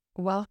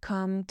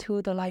Welcome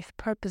to the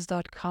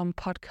LifePurpose.com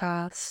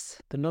podcast.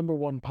 The number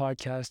one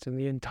podcast in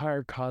the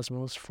entire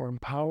cosmos for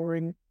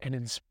empowering and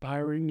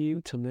inspiring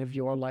you to live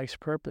your life's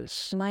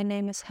purpose. My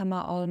name is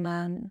Hema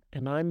Allman,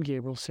 And I'm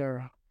Gabriel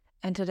Sarah.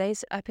 and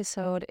today's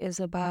episode is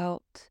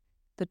about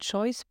the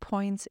choice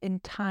points in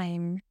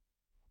time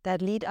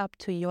that lead up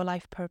to your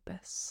life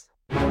purpose.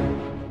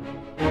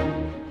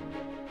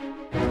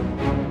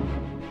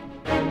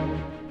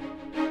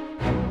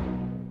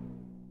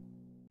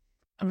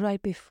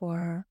 Right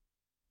before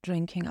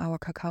drinking our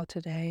cacao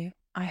today,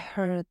 I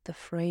heard the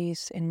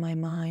phrase in my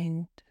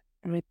mind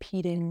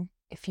repeating,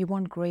 if you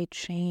want great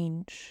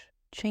change,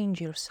 change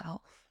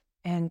yourself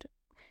and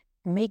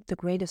make the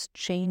greatest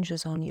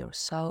changes on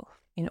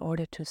yourself in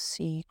order to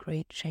see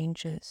great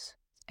changes.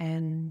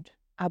 And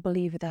I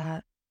believe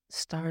that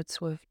starts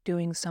with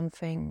doing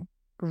something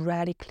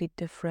radically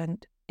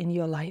different in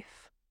your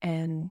life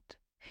and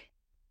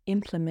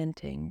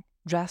implementing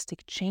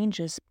drastic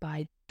changes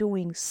by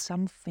doing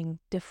something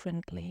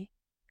differently,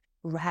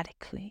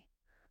 radically.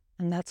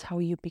 And that's how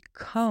you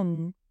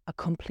become a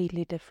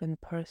completely different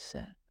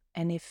person.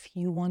 And if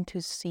you want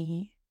to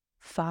see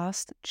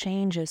fast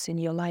changes in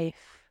your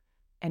life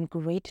and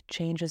great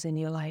changes in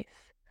your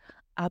life,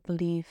 I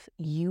believe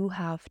you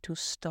have to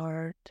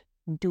start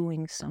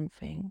doing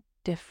something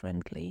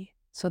differently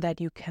so that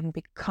you can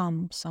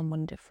become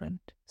someone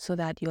different, so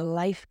that your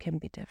life can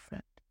be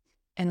different.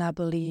 And I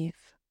believe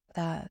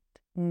that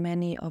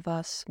many of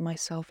us,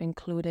 myself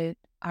included,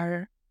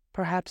 are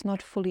perhaps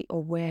not fully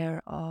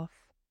aware of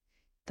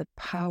the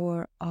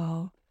power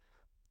of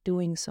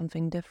doing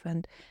something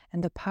different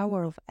and the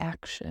power of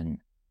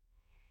action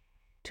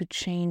to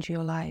change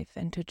your life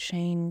and to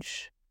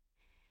change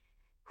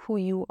who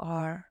you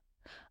are.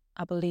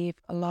 I believe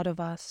a lot of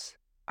us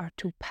are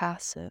too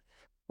passive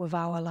with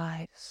our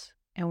lives.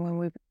 And when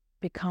we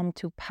become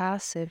too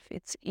passive,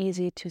 it's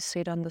easy to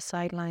sit on the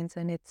sidelines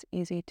and it's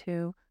easy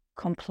to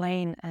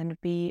complain and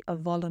be a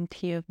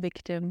volunteer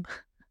victim.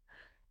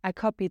 I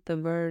copied the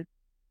word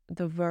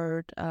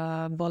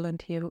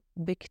volunteer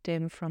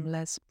victim from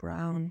Les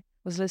Brown.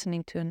 I was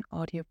listening to an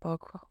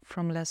audiobook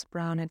from Les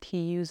Brown and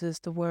he uses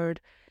the word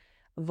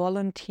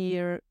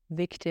volunteer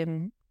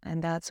victim,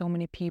 and that so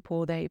many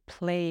people, they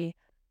play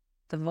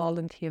the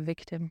volunteer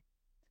victim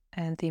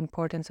and the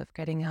importance of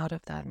getting out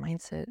of that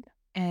mindset.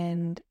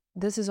 And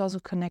this is also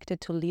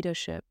connected to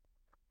leadership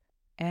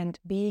and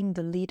being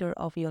the leader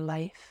of your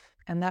life.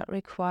 And that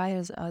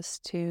requires us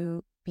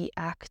to be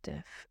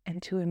active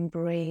and to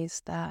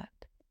embrace that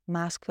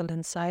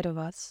masculine side of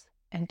us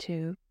and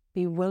to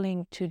be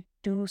willing to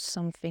do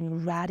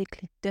something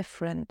radically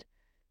different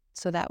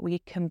so that we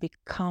can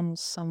become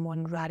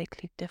someone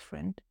radically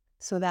different,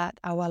 so that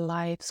our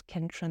lives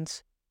can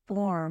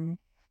transform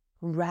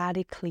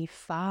radically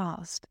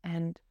fast.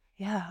 And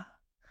yeah,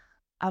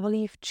 I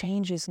believe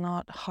change is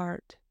not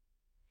hard.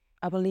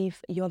 I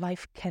believe your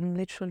life can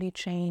literally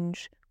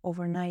change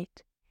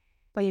overnight.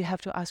 But you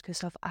have to ask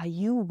yourself, are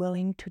you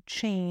willing to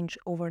change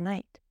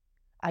overnight?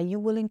 Are you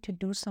willing to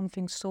do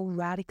something so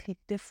radically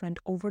different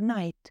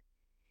overnight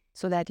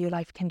so that your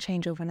life can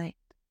change overnight?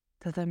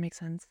 Does that make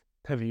sense?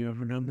 Have you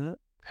ever done that?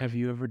 Have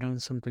you ever done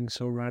something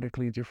so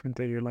radically different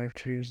that your life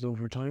changed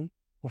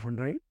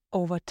overnight?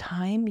 Over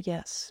time,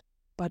 yes.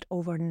 But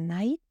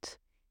overnight,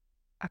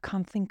 I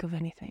can't think of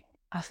anything.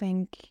 I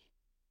think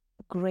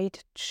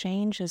great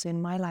changes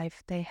in my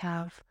life, they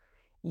have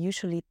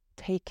usually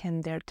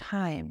taken their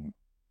time.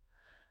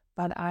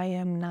 But I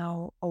am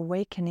now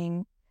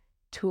awakening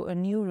to a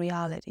new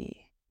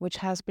reality, which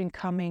has been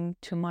coming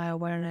to my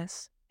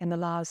awareness in the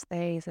last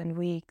days and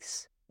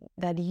weeks,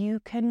 that you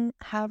can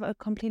have a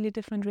completely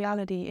different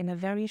reality in a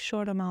very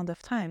short amount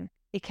of time.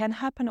 It can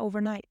happen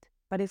overnight,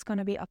 but it's going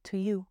to be up to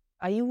you.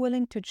 Are you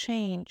willing to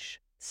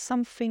change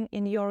something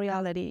in your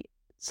reality,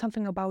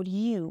 something about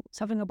you,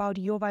 something about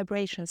your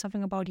vibration,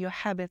 something about your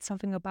habits,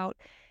 something about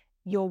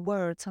your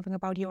words, something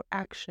about your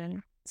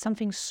action,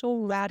 something so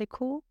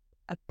radical,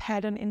 a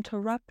pattern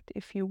interrupt,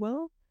 if you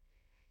will,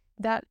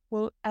 that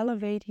will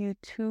elevate you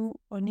to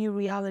a new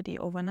reality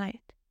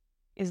overnight?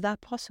 Is that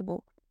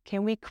possible?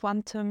 Can we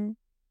quantum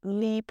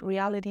leap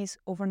realities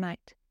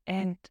overnight?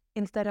 And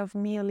instead of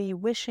merely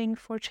wishing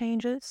for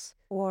changes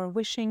or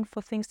wishing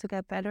for things to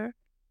get better,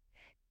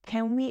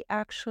 can we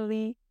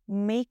actually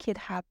make it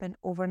happen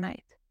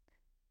overnight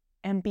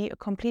and be a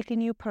completely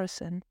new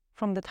person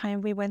from the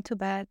time we went to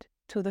bed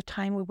to the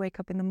time we wake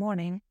up in the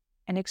morning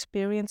and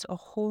experience a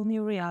whole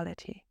new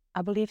reality?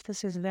 I believe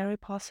this is very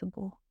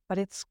possible, but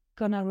it's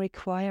gonna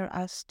require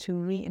us to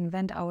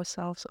reinvent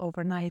ourselves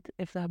overnight,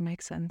 if that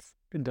makes sense.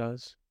 It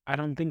does. I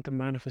don't think the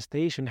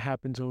manifestation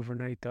happens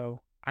overnight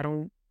though.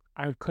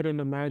 I couldn't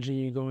imagine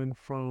you going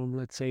from,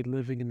 let's say,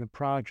 living in the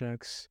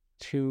projects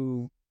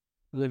to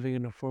living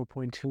in a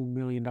 $4.2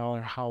 million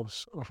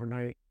house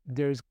overnight.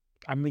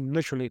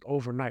 Literally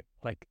overnight,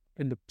 like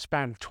in the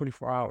span of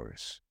 24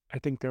 hours. I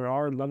think there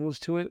are levels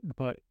to it,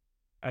 but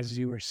as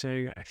you were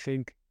saying, I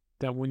think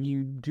that when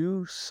you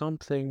do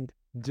something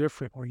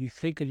different or you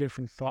think a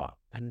different thought,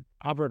 and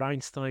Albert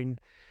Einstein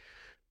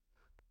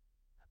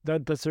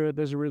There's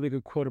a really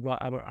good quote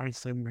about Albert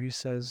Einstein where he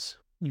says,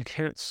 "You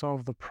can't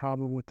solve the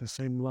problem with the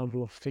same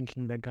level of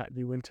thinking that got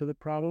you into the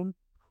problem."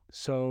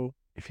 So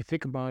if you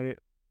think about it,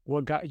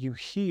 what got you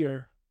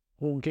here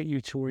won't get you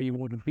to where you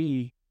want to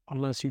be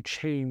unless you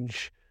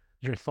change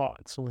your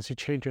thoughts, unless you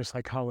change your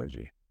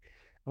psychology.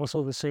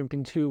 Also, the same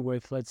thing too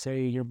with, let's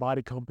say, your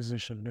body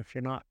composition. If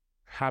you're not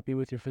happy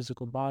with your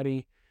physical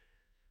body,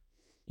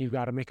 you've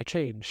got to make a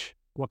change.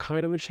 What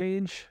kind of a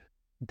change?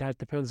 That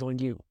depends on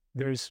you.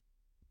 There's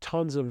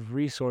tons of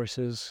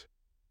resources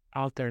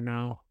out there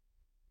now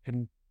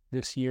in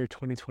this year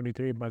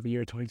 2023, by the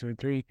year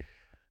 2023,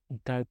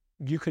 that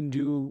you can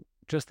do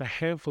just a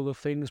handful of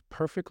things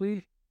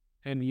perfectly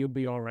and you'll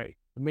be all right.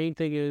 The main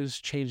thing is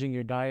changing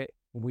your diet.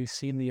 We've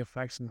seen the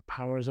effects and the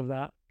powers of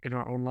that in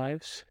our own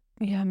lives,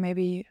 Yeah,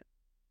 maybe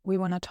we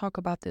want to talk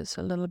about this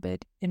a little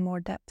bit in more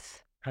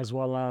depth. as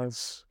well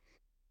as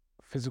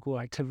physical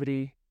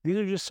activity. These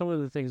are just some of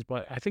the things,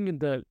 but I think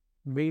the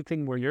main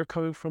thing where you're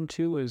coming from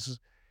too is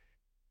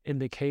in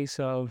the case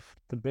of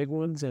the big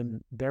ones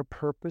and their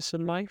purpose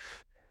in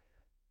life.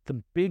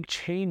 The big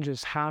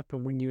changes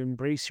happen when you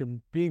embrace your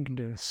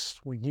bigness,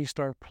 when you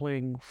start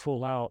playing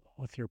full out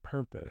with your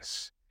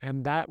purpose.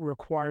 And that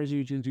requires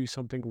you to do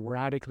something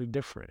radically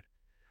different.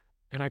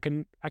 And I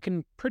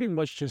can pretty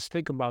much just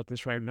think about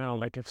this right now.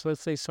 Like if,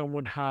 let's say,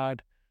 someone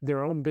had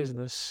their own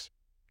business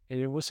and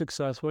it was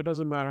successful, it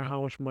doesn't matter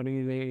how much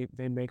money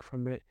they make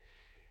from it.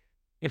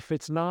 If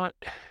it's not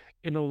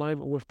in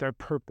alignment with their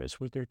purpose,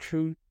 with their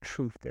true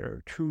truth,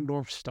 their true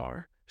North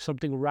Star,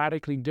 something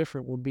radically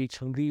different would be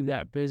to leave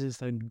that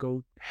business and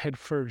go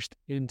headfirst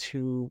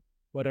into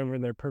whatever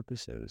their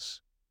purpose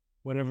is,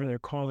 whatever their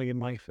calling in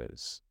life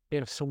is.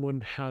 If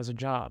someone has a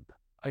job,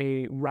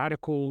 a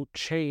radical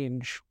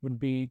change would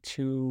be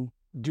to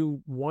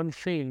do one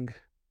thing.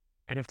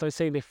 And if, let's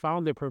say, they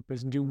found their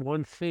purpose, do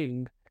one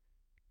thing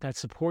that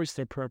supports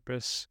their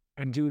purpose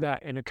and do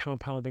that in a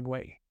compounding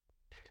way.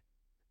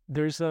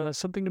 There's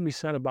something to be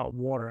said about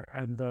water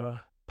and the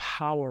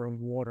power of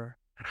water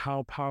and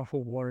how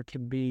powerful water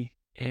can be.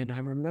 And I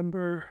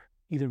remember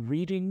either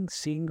reading,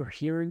 seeing, or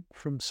hearing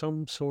from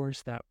some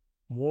source that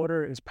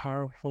water is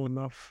powerful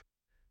enough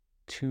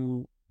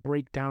to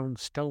break down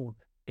stone.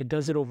 It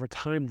does it over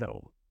time,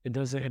 though. It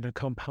does it in a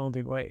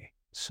compounding way.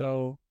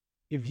 So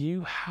if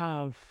you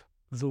have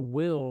the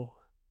will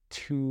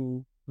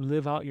to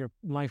live out your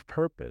life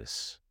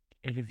purpose,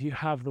 and if you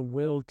have the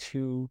will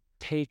to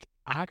take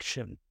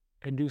action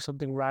and do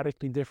something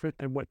radically different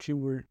than what you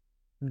were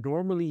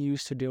normally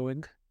used to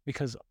doing,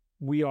 because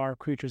we are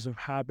creatures of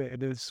habit,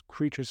 and as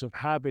creatures of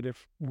habit,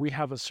 if we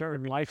have a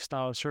certain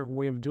lifestyle, a certain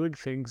way of doing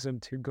things,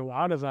 and to go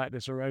out of that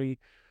is already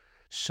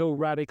so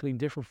radically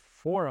different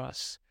for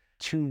us,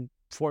 to,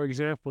 for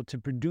example, to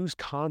produce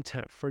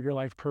content for your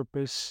life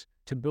purpose,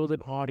 to build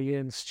an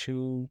audience,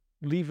 to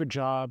leave a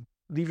job,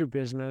 leave your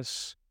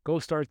business, go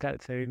start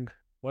that thing,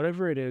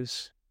 whatever it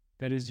is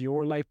that is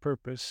your life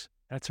purpose,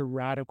 that's a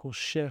radical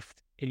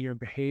shift in your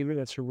behavior.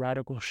 That's a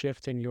radical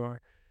shift in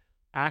your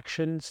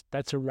actions.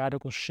 That's a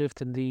radical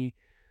shift in the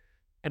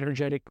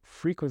energetic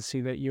frequency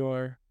that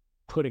you're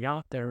putting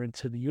out there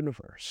into the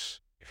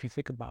universe, if you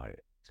think about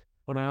it.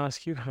 When I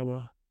ask you,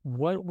 Hema,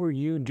 what were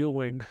you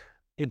doing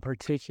in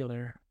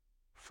particular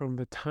from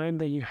the time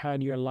that you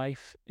had your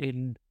life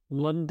in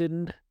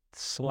London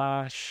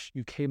 /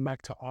 you came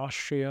back to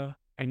Austria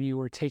and you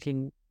were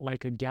taking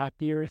like a gap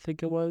year, I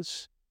think it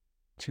was,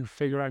 to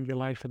figure out your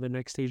life and the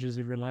next stages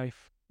of your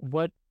life?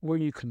 What were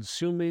you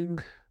consuming,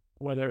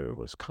 whether it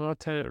was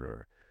content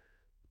or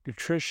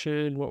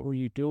nutrition? What were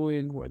you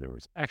doing, whether it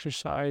was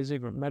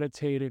exercising or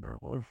meditating or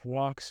going for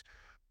walks?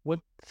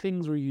 What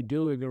things were you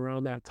doing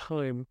around that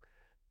time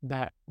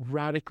that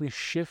radically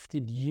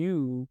shifted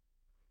you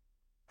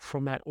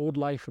from that old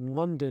life in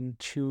London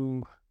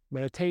to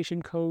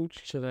meditation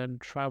coach to then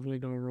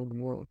traveling around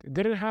the world? It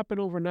didn't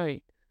happen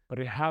overnight, but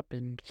it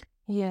happened.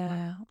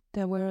 Yeah,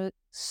 there were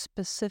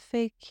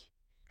specific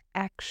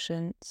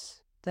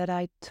actions that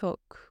I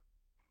took.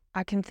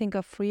 I can think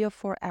of 3 or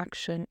 4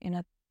 action in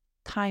a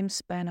time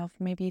span of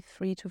maybe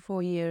 3 to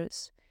 4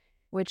 years,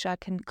 which I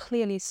can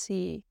clearly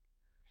see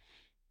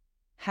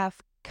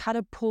have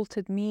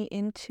catapulted me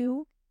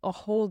into a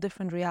whole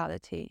different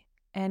reality.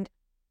 And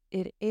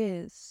it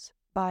is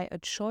by a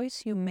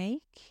choice you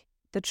make.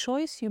 The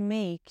choice you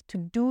make to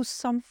do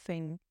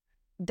something,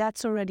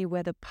 that's already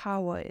where the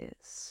power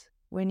is.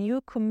 When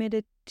you're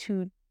committed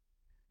to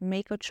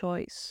make a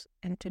choice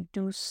and to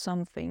do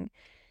something,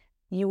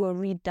 you are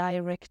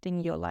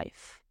redirecting your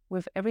life.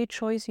 With every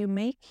choice you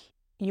make,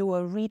 you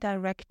are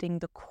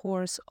redirecting the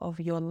course of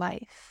your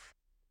life.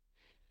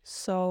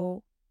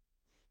 So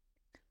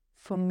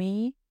for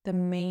me, the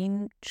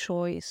main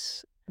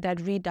choice that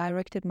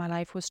redirected my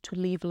life was to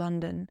leave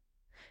London,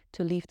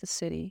 to leave the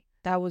city.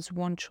 That was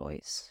one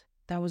choice.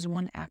 That was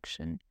one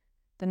action.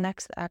 The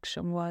next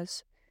action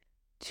was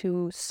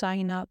to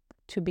sign up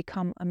to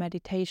become a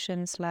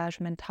meditation /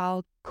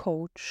 mental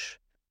coach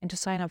and to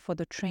sign up for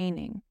the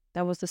training.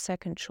 That was the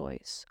second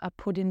choice. I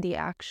put in the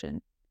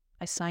action.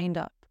 I signed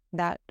up.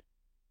 That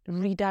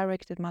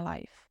redirected my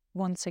life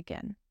once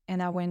again.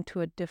 and I went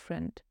to a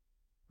different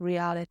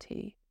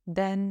reality.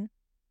 Then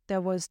there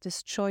was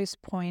this choice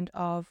point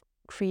of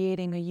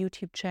creating a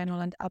YouTube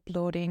channel and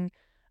uploading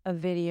a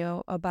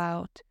video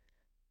about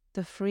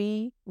the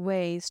 3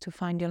 ways to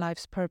find your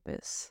life's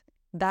purpose.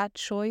 That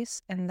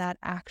choice and that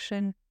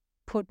action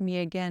put me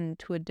again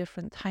to a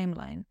different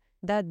timeline.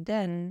 That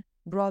then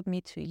brought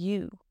me to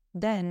you.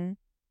 Then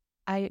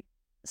I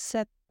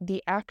set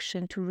the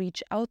action to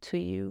reach out to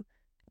you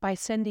by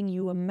sending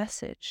you a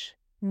message,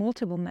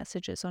 multiple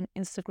messages on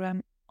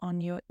Instagram,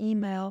 on your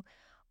email,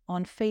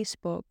 on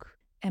Facebook.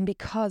 And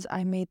because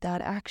I made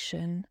that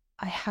action,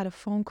 I had a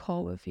phone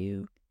call with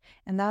you.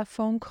 And that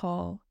phone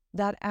call,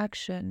 that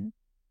action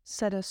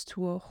set us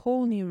to a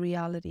whole new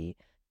reality.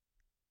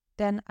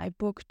 Then I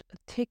booked a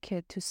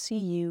ticket to see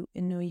you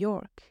in New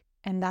York.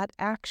 And that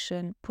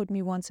action put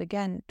me once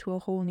again to a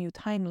whole new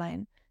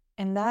timeline.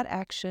 And that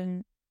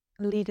action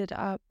leaded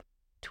up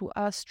to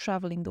us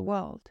traveling the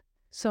world.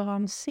 So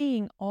I'm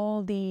seeing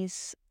all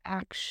these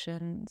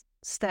action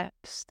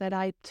steps that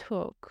I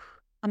took.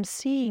 I'm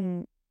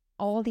seeing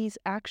all these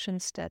action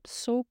steps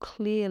so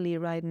clearly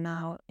right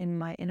now in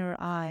my inner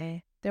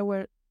eye. There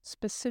were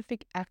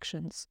specific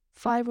actions,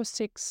 5 or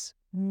 6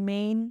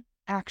 main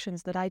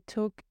actions that I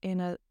took in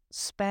a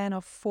span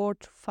of 4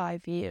 to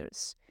 5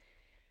 years,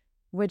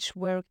 which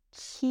were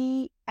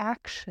key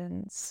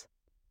actions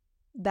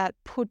that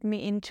put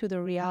me into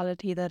the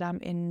reality that I'm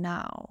in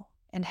now.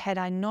 And had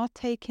I not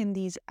taken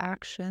these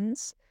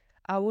actions,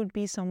 I would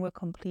be somewhere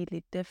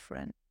completely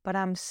different. But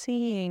I'm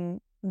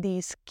seeing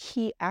these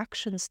key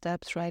action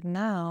steps right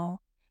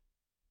now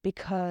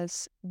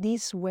because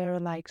these were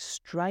like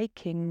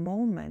striking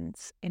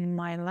moments in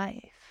my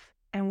life.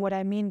 And what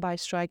I mean by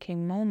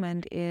striking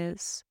moment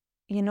is,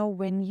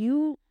 when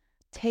you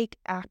take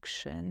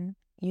action,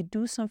 you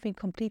do something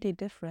completely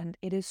different.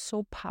 It is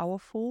so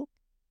powerful.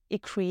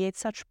 It creates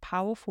such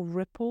powerful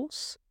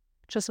ripples,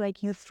 just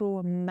like you throw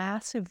a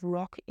massive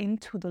rock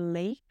into the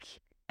lake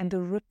and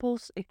the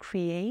ripples it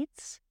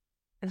creates,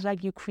 it's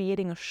like you're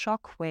creating a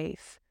shock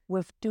wave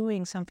with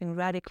doing something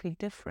radically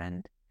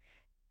different.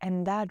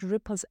 And that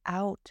ripples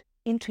out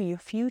into your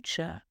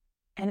future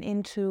and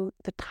into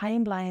the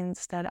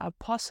timelines that are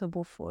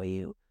possible for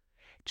you.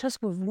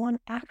 Just with one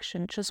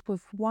action, just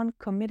with one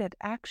committed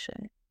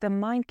action, the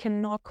mind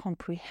cannot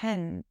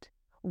comprehend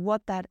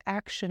what that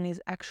action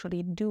is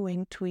actually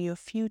doing to your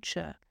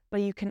future.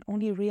 But you can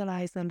only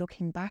realize that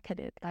looking back at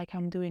it, like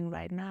I'm doing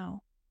right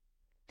now.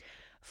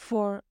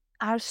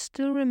 I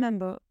still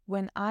remember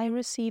when I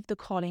received the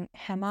calling,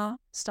 Hema,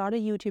 start a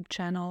YouTube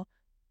channel,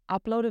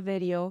 upload a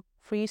video,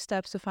 3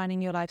 steps to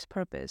finding your life's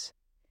purpose.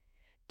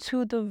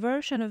 To the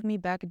version of me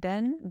back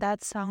then,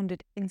 that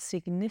sounded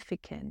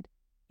insignificant.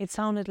 It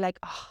sounded like,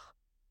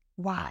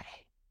 why?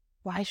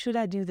 Why should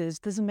I do this?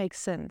 Doesn't make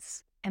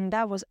sense. And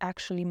that was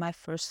actually my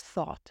first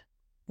thought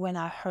when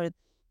I heard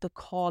the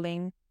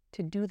calling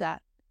to do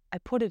that. I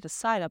put it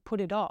aside, I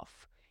put it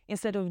off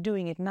instead of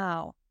doing it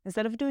now.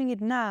 Instead of doing it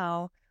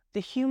now,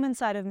 the human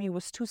side of me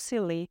was too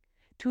silly,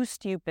 too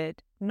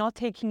stupid, not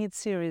taking it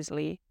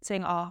seriously,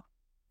 saying,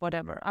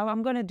 whatever,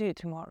 I'm going to do it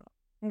tomorrow.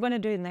 I'm going to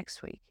do it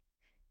next week.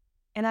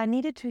 And I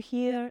needed to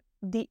hear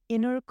the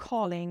inner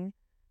calling,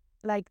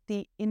 like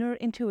the inner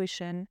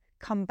intuition,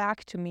 come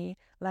back to me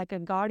like a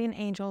guardian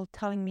angel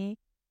telling me,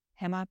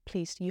 Hema,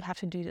 please, you have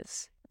to do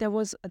this. There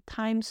was a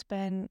time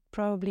span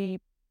probably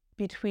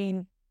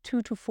between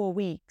 2 to 4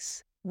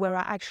 weeks where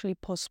I actually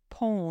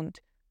postponed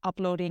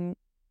uploading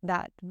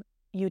that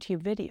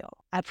YouTube video.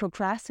 I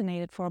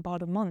procrastinated for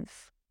about a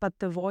month, but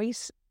the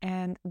voice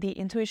and the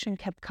intuition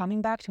kept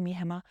coming back to me,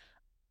 Hema,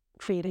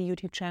 create a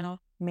YouTube channel,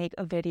 make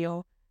a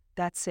video,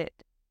 that's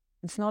it.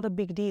 It's not a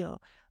big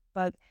deal.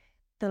 But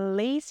the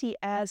lazy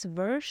ass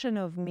version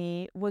of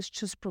me was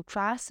just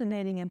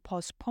procrastinating and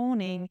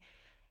postponing,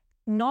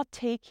 not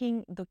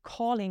taking the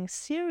calling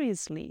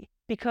seriously,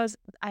 because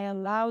I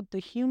allowed the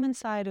human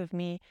side of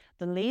me,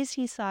 the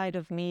lazy side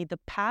of me, the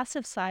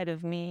passive side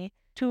of me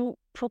to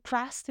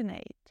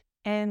procrastinate.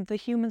 And the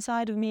human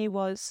side of me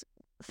was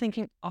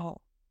thinking,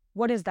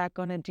 what is that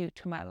going to do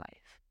to my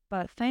life?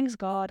 But thanks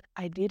God,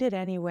 I did it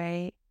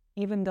anyway,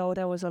 even though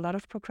there was a lot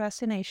of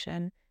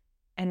procrastination.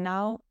 And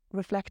now,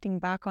 reflecting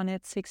back on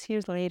it 6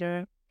 years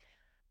later,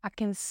 I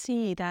can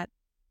see that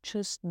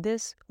just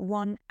this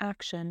one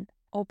action,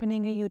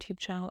 opening a YouTube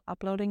channel,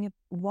 uploading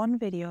one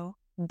video,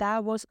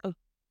 that was a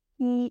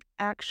key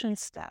action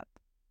step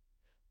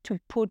to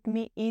put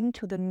me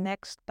into the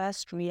next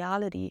best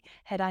reality.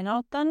 Had I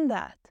not done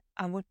that,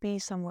 I would be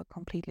somewhere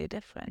completely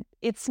different.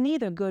 It's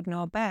neither good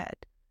nor bad,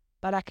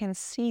 but I can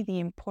see the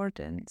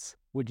importance.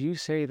 Would you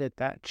say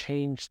that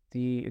changed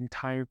the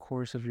entire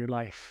course of your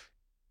life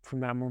from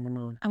that moment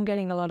on? I'm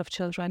getting a lot of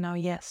chills right now,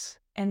 yes.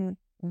 And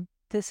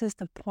this is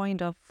the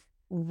point of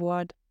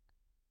what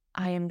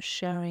I am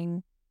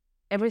sharing,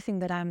 everything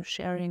that I'm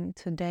sharing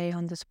today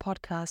on this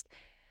podcast.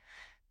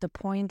 The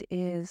point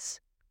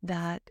is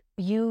that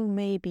you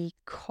may be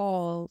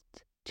called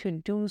to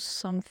do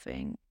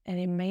something and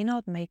it may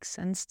not make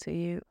sense to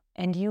you.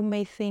 And you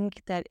may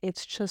think that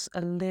it's just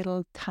a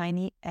little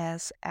tiny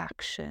ass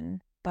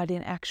action. but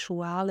in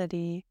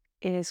actuality,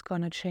 it is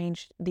going to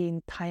change the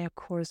entire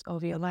course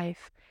of your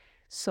life.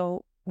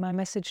 So my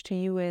message to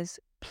you is,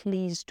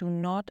 please do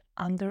not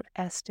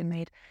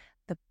underestimate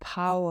the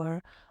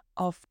power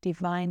of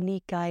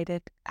divinely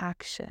guided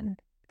action.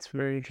 It's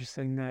very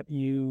interesting that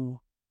you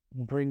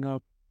bring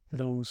up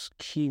those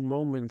key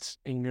moments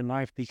in your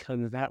life,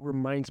 because that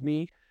reminds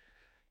me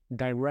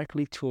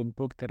directly to a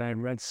book that I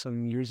read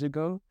some years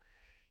ago.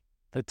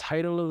 The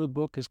title of the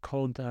book is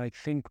called, I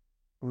think,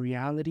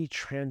 Reality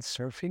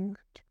Transurfing.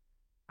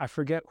 I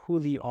forget who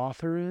the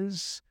author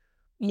is,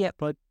 Yep.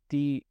 but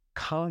the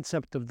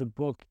concept of the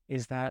book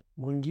is that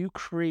when you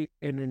create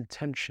an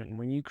intention,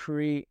 when you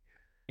create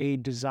a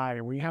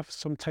desire, when you have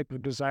some type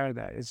of desire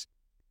that is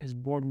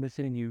born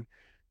within you,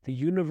 the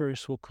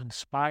universe will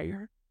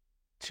conspire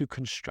to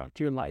construct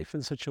your life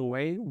in such a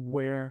way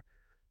where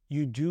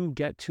you do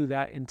get to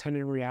that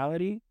intended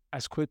reality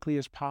as quickly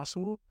as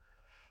possible.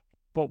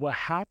 But what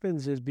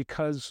happens is,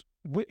 because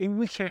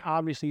we can't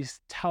obviously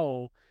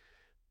tell,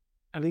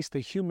 at least the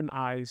human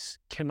eyes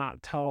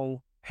cannot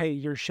tell, hey,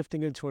 you're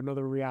shifting into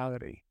another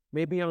reality.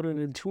 Maybe on an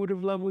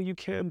intuitive level you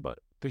can, but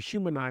the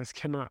human eyes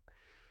cannot.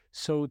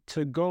 So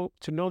to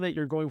know that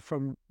you're going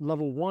from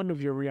level 1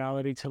 of your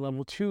reality to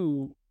level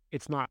 2,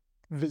 it's not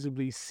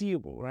visibly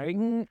seeable, right?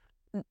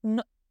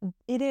 No,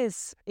 it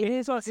is. It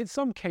is. In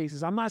some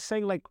cases. I'm not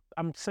saying, like,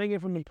 I'm saying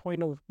it from the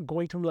point of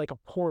going through like a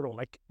portal.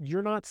 Like,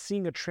 you're not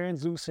seeing a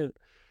translucent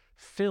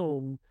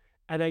film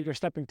and then you're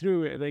stepping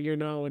through it and then you're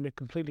now in a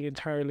completely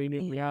entirely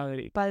new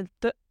reality. But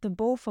the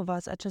both of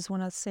us, I just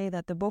want to say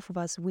that the both of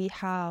us, we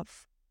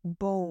have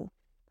both,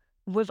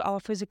 with our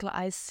physical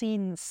eyes,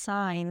 seen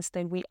signs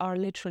that we are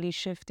literally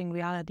shifting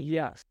reality.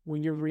 Yes.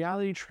 When you're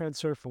reality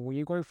transurfing, when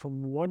you're going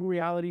from one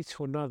reality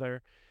to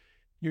another,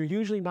 you're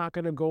usually not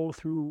going to go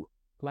through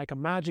like a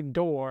magic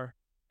door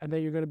and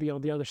then you're going to be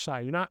on the other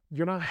side.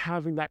 You're not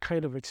having that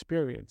kind of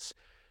experience.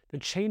 The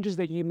changes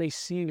that you may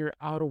see in your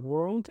outer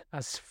world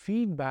as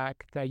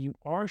feedback that you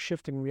are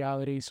shifting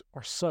realities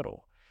are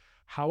subtle.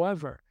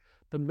 However,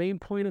 the main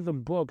point of the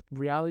book,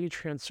 Reality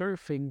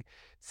Transurfing,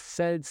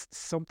 says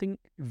something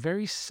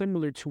very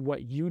similar to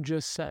what you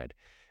just said.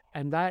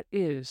 And that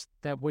is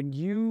that when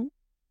you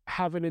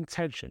have an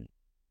intention,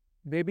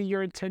 maybe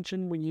your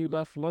intention when you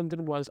left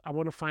London was, I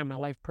want to find my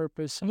life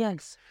purpose,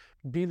 Yes.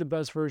 be the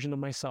best version of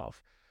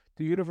myself.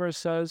 The universe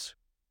says,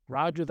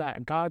 Roger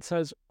that. God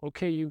says,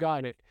 okay, you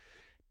got it.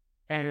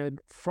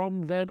 And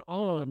from then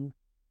on,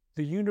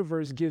 the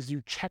universe gives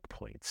you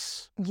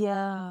checkpoints.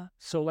 Yeah.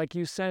 So like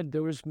you said,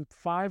 there was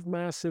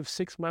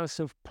 6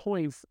 massive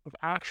points of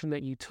action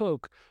that you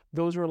took.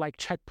 Those were like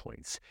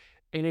checkpoints.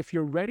 And if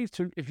you're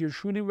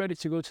truly ready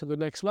to go to the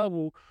next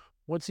level,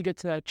 once you get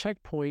to that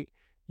checkpoint,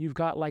 you've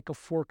got like a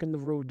fork in the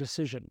road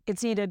decision.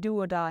 It's either do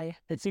or die.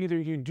 It's either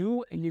you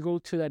do and you go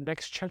to that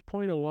next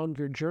checkpoint along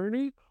your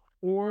journey,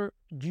 or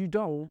you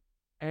don't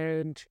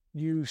and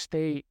you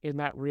stay in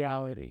that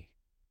reality.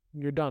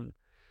 You're done.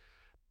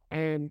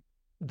 And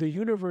the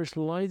universe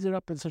lines it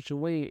up in such a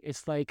way,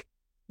 it's like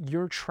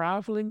you're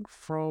traveling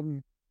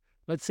from,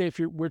 let's say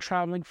we're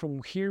traveling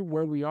from here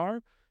where we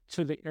are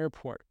to the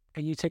airport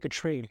and you take a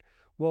train.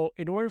 Well,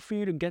 in order for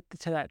you to get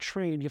to that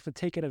train, you have to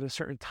take it at a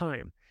certain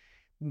time.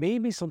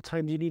 Maybe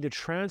sometimes you need to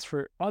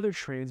transfer other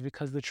trains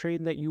because the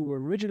train that you were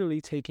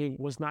originally taking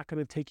was not going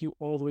to take you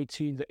all the way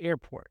to the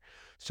airport.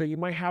 So you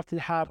might have to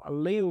have a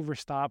layover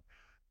stop,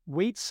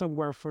 wait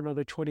somewhere for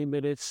another 20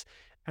 minutes,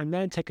 and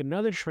then take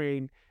another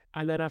train.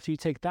 And then after you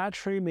take that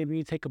train, maybe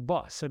you take a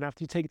bus. And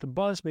after you take the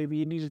bus, maybe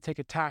you need to take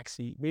a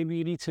taxi. Maybe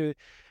you need to,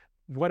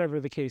 whatever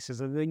the case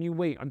is. And then you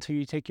wait until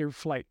you take your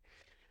flight.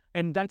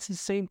 And that's the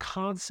same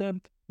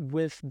concept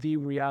with the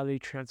reality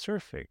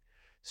transurfing.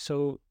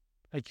 So,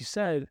 like you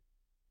said,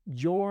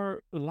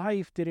 your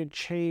life didn't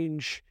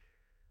change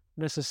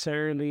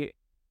necessarily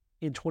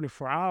in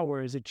 24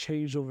 hours. It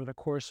changed over the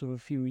course of a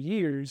few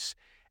years.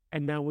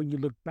 And now when you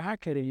look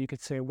back at it, you could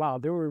say, wow,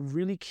 there were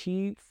really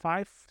key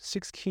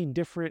 5-6 key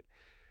different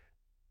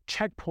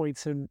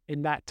checkpoints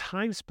in that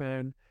time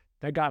span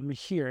that got me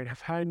here. And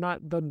if I had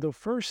not done the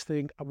first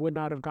thing, I would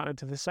not have gotten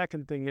to the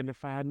second thing. And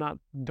if I had not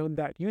done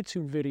that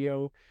YouTube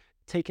video,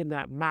 taken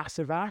that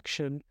massive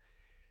action.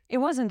 It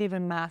wasn't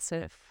even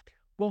massive.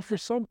 Well, for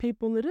some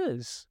people it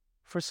is.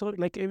 For some,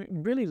 like,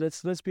 really,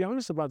 let's be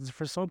honest about this.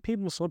 For some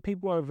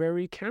people are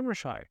very camera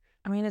shy.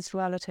 I mean, it's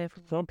relative.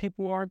 Some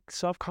people are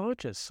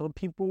self-conscious. Some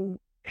people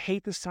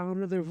hate the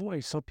sound of their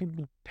voice. Some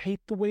people hate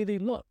the way they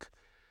look.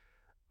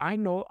 I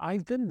know,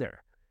 I've been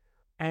there.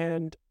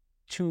 And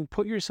to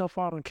put yourself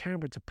out on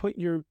camera, to put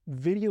your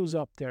videos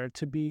up there,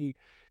 to be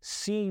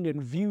seen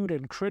and viewed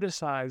and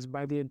criticized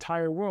by the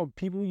entire world,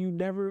 people you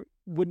never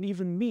wouldn't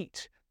even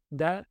meet,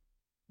 that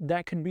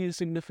can be a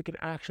significant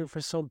action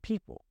for some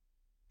people.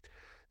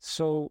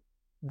 So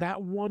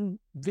that one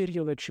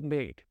video that you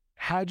made,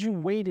 had you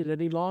waited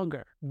any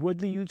longer, would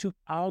the YouTube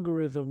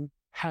algorithm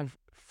have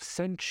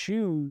sent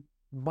you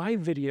my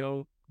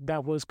video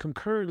that was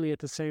concurrently at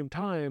the same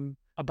time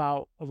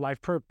about a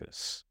life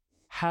purpose?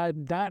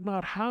 Had that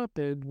not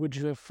happened, would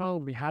you have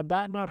found me? Had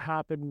that not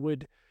happened,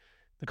 would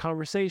the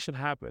conversation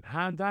happened.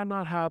 Had that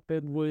not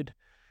happened,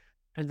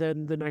 and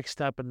then the next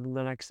step and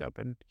the next step,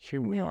 and here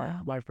we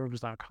are,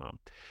 lifepurpose.com.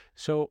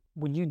 So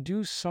when you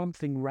do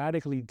something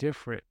radically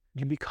different,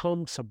 you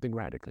become something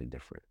radically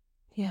different.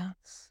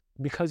 Yes.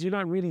 Because you're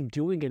not really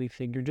doing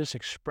anything, you're just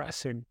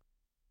expressing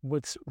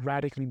what's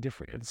radically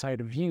different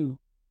inside of you,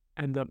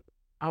 and the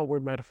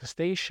outward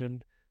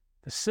manifestation,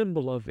 the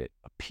symbol of it,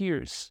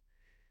 appears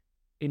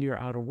in your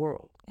outer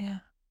world. Yeah.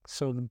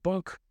 So the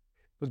book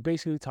was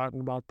basically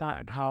talking about that,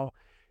 and how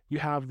you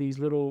have these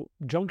little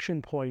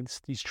junction points,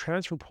 these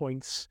transfer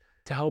points,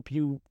 to help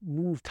you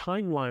move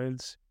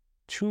timelines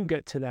to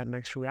get to that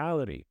next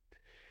reality.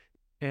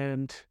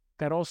 And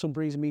that also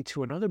brings me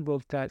to another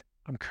book that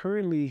I'm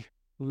currently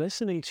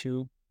listening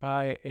to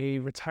by a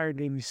retired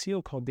Navy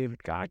SEAL called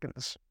David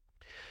Goggins.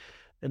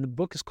 And the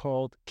book is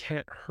called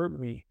Can't Hurt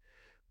Me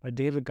by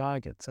David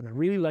Goggins. And I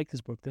really like this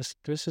book. This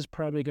is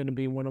probably going to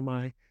be one of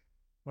my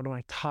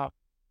top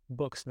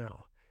books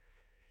now.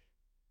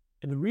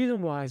 And the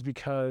reason why is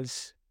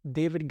because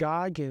David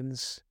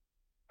Goggins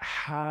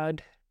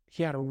had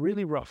a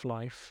really rough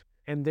life,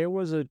 and there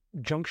was a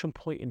junction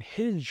point in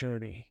his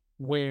journey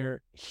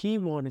where he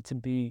wanted to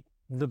be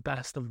the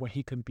best of what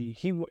he could be.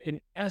 In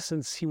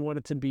essence, he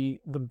wanted to be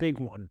the big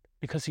one,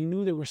 because he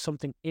knew there was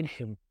something in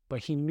him,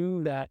 but he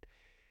knew that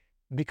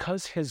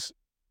because his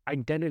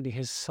identity,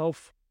 his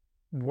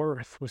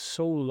self-worth was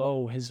so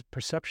low, his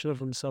perception of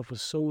himself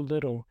was so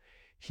little,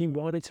 he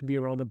wanted to be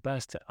around the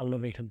best to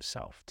elevate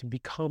himself, to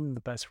become the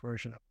best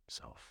version of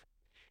himself.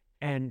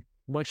 And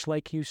much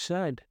like you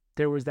said,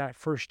 there was that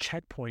first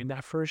checkpoint.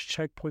 That first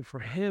checkpoint for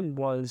him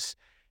was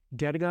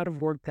getting out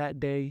of work that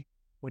day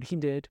when he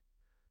did,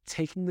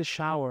 taking the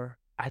shower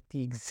at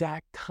the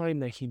exact time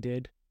that he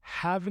did,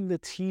 having the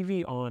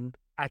TV on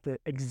at the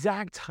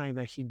exact time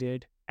that he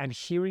did, and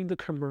hearing the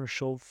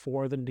commercial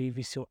for the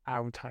Navy SEAL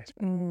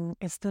advertisement.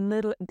 It's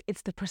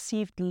the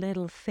perceived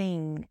little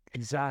thing.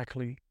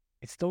 Exactly.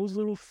 It's those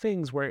little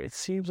things where it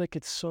seems like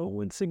it's so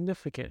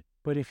insignificant,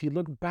 but if you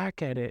look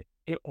back at it,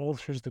 it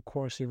alters the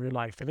course of your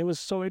life. And it was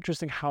so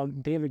interesting how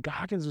David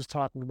Goggins was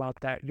talking about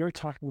that. You're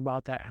talking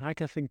about that. And I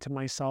can think to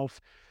myself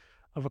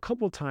of a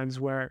couple of times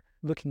where,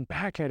 looking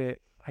back at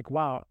it, like,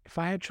 wow, if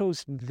I had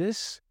chosen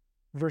this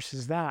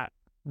versus that,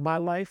 my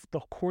life, the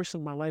course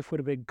of my life would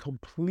have been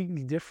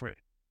completely different.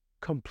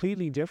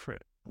 Completely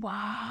different.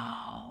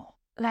 Wow.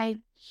 Like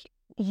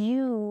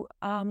you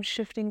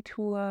shifting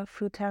to a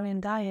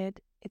fruitarian diet,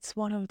 it's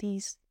one of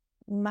these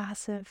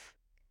massive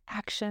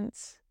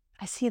actions.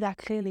 I see that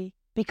clearly.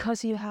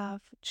 Because you have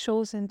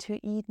chosen to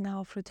eat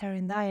now a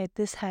fruitarian diet,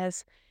 this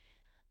has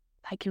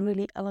like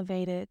really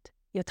elevated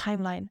your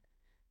timeline.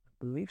 I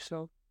believe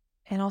so.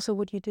 And also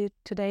what you did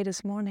today,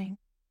 this morning.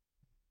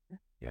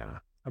 Yeah,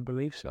 I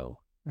believe so.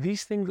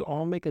 These things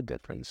all make a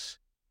difference.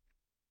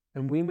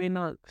 And we may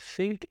not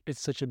think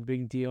it's such a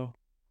big deal,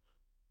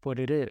 but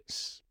it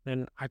is.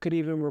 And I could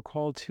even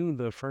recall too,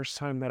 the first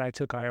time that I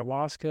took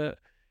ayahuasca,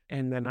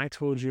 and then I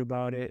told you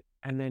about it,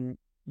 and then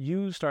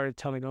you started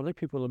telling other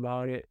people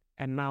about it.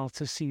 And now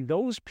to see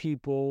those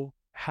people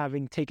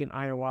having taken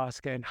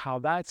ayahuasca and how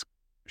that's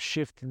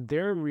shifted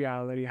their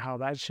reality, how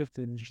that's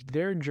shifted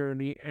their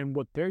journey and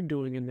what they're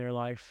doing in their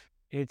life,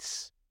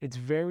 it's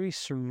very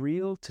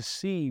surreal to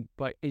see,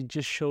 but it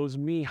just shows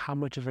me how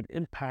much of an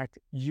impact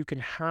you can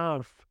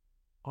have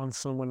on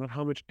someone and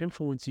how much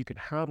influence you can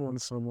have on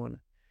someone.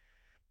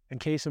 And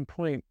case in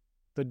point,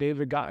 the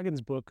David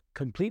Goggins book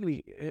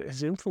completely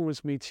has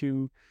influenced me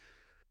to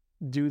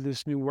do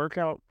this new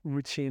workout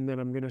routine that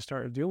I'm going to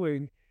start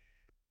doing.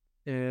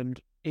 And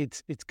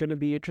it's going to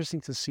be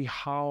interesting to see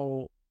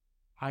how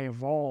I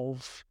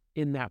evolve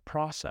in that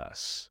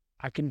process.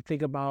 I can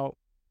think about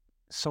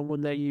someone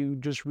that you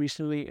just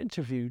recently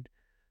interviewed,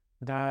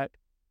 that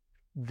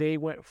they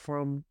went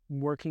from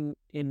working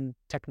in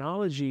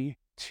technology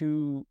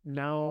to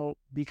now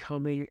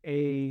becoming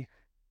a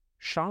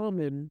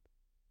shaman,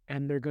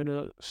 and they're going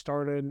to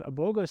start an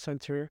Iboga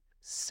center.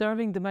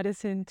 Serving the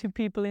medicine to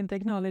people in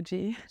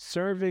technology.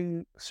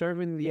 Serving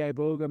the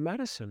Iboga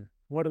medicine.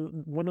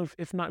 One of,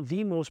 if not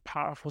the most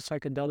powerful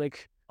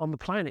psychedelic on the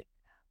planet.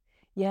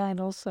 Yeah, and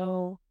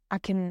also I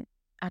can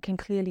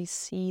clearly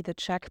see the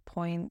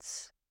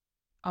checkpoints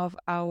of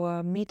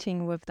our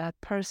meeting with that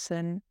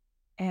person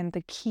and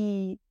the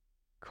key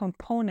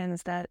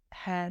components that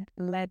had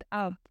led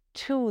up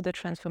to the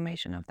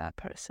transformation of that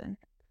person.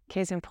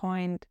 Case in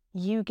point,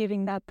 you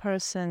giving that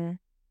person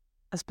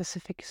a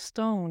specific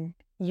stone,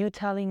 you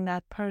telling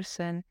that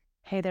person,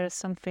 hey, there's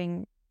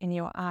something in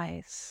your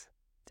eyes.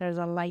 There's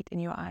a light in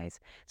your eyes.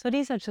 So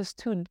these are just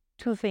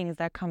two things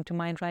that come to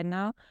mind right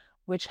now,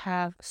 which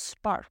have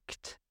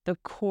sparked the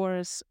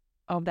course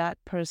of that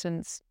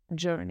person's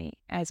journey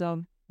as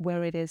of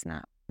where it is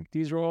now.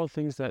 These are all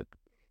things that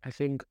I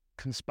think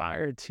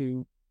conspired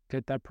to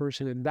get that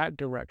person in that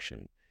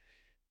direction.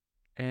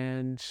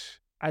 And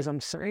as I'm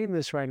saying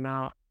this right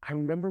now, I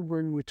remember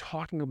when we were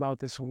talking about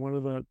this in one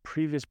of the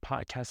previous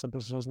podcast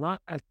episodes,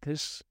 not at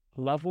this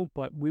level,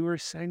 but we were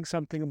saying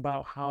something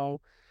about how,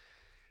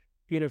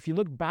 if you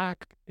look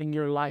back in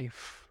your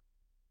life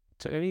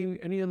to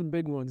any of the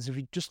big ones, if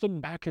you just look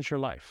back at your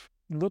life,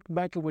 look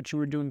back at what you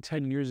were doing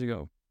 10 years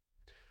ago,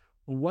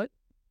 what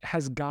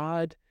has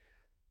God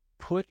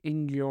put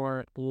in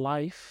your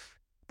life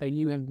that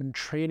you have been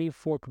training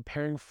for,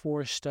 preparing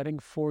for, studying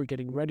for,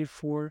 getting ready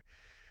for,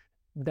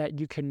 that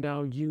you can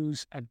now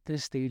use at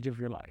this stage of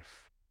your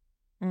life?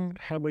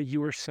 How about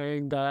you were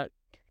saying that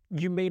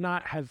you may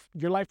not have,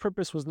 your life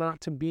purpose was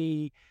not to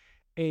be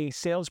a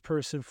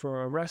salesperson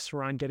for a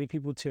restaurant, getting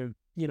people to,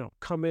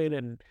 come in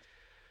and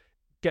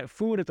get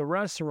food at the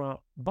restaurant,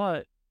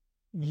 but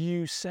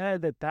you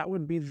said that that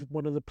would be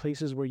one of the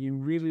places where you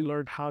really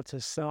learned how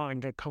to sell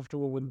and get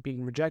comfortable with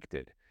being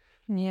rejected.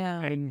 Yeah.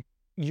 And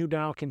you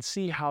now can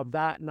see how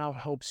that now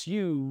helps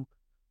you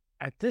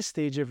at this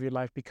stage of your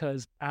life,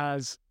 because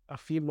as a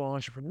female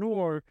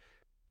entrepreneur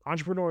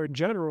in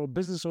general,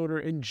 business owner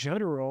in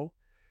general,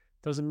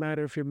 doesn't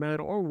matter if you're man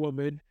or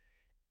woman,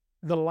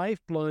 the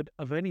lifeblood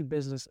of any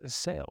business is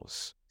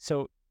sales.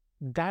 So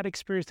that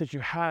experience that you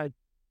had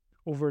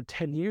over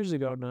 10 years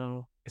ago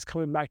now is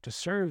coming back to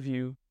serve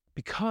you,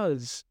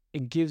 because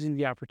it gives you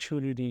the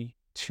opportunity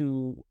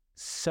to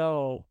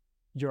sell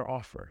your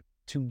offer,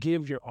 to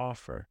give your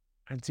offer,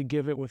 and to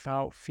give it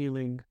without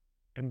feeling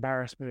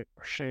embarrassment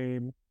or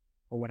shame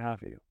or what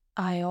have you.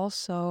 I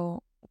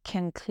also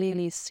can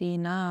clearly see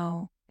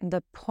now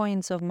the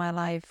points of my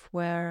life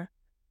where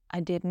I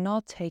did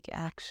not take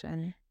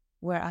action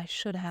where I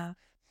should have.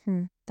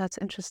 That's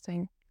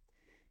interesting.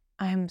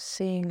 I'm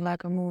seeing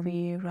like a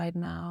movie right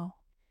now.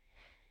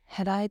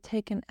 Had I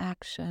taken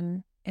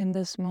action in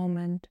this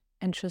moment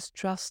and just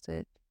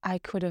trusted, I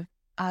could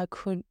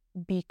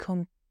be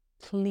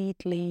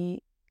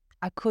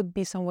I could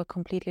be somewhere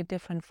completely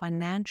different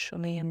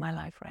financially in my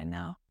life right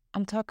now.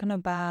 I'm talking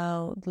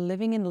about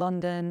living in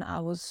London. I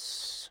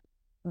was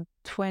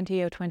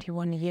 20 or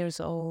 21 years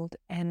old,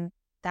 and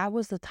that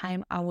was the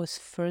time I was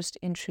first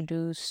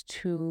introduced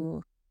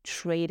to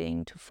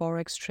trading, to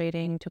forex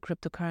trading, to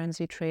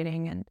cryptocurrency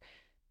trading, and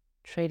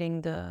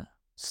trading the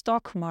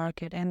stock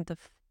market and the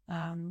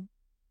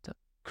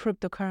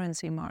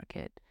cryptocurrency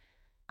market.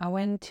 I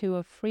went to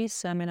a free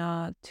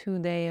seminar,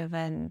 2-day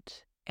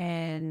event,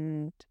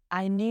 and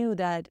I knew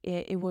that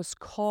it was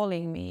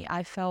calling me.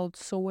 I felt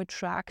so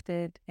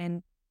attracted,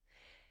 and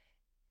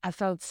I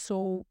felt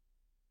so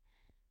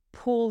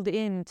pulled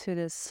into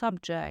this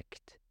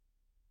subject,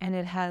 and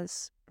it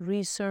has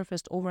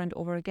resurfaced over and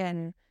over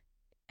again,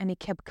 and it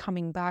kept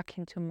coming back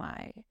into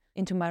my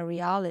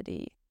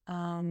reality.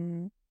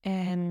 And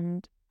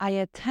I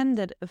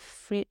attended a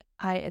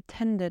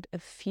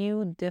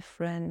few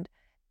different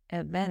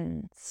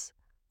events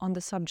on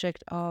the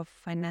subject of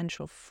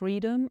financial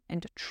freedom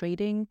and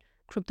trading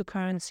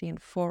cryptocurrency and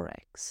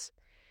forex.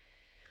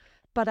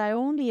 But I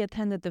only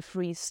attended the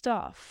free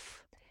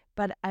stuff.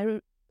 But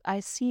I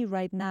see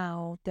right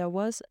now there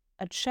was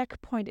a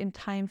checkpoint in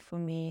time for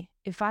me.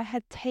 If I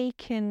had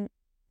taken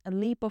a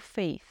leap of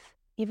faith,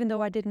 even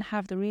though I didn't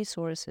have the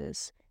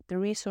resources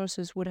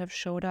would have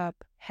showed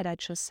up had I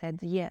just said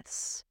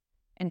yes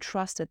and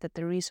trusted that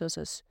the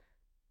resources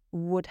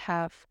would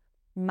have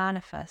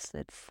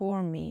manifested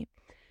for me.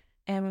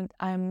 And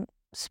I'm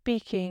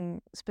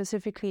speaking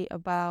specifically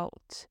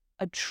about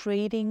a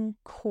trading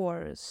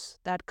course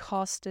that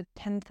costed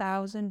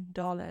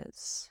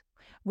 $10,000,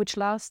 which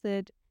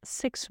lasted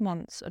 6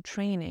 months of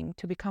training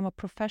to become a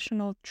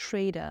professional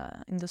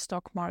trader in the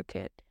stock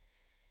market.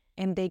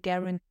 And they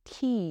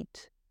guaranteed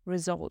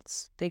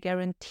results. They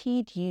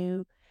guaranteed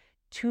you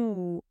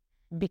to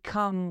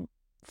become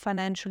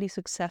financially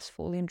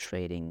successful in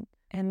trading.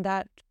 And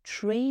that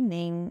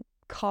training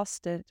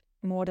costed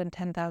more than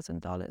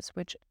 $10,000,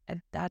 which at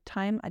that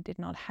time I did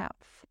not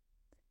have.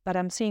 But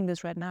I'm seeing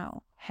this right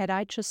now. Had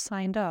I just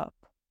signed up,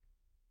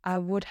 I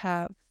would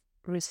have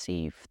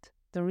received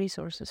the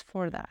resources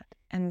for that.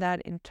 And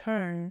that in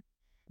turn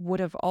would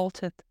have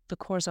altered the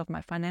course of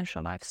my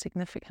financial life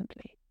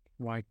significantly.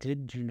 Why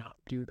did you not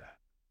do that?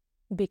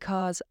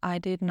 Because I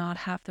did not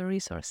have the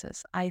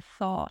resources. I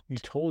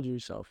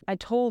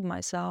told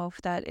myself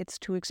that it's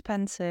too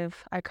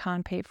expensive, I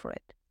can't pay for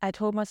it. I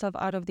told myself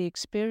out of the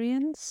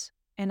experience,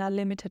 and I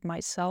limited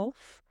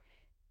myself,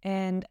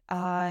 and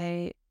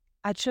I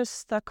just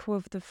stuck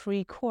with the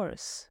free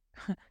course,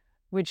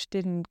 which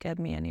didn't get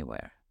me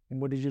anywhere.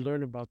 What did you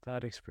learn about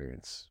that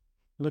experience,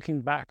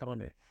 looking back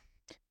on it?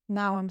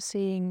 Now I'm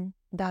seeing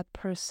that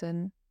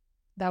person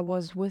that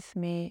was with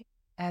me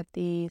at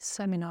the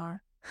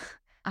seminar.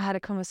 I had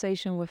a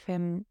conversation with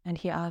him, and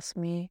he asked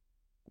me,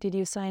 "Did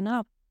you sign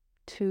up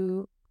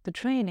to the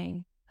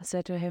training?" I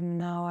said to him,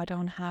 "No, I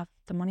don't have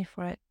the money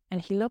for it."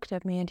 And he looked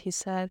at me and he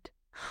said,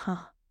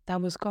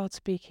 "That was God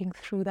speaking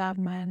through that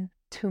man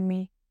to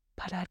me,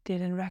 but I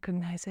didn't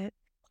recognize it."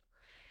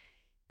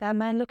 That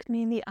man looked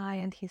me in the eye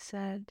and he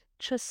said,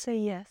 "Just say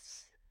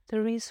yes.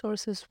 The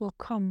resources will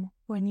come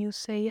when you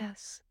say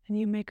yes and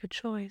you make a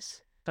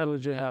choice." That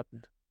legit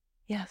happened.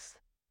 Yes.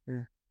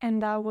 Yeah.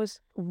 And that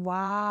was,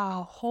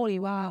 wow, holy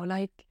wow.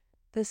 Like,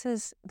 this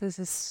is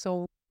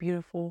so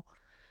beautiful.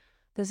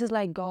 This is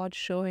like God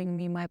showing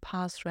me my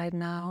past right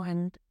now,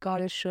 and God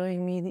is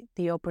showing me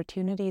the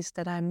opportunities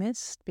that I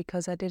missed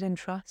because I didn't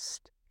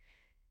trust.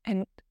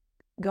 And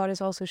God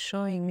is also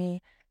showing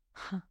me,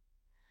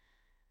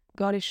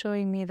 God is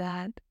showing me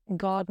that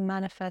God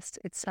manifests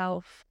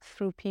itself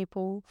through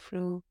people,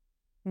 through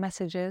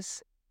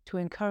messages to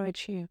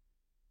encourage you.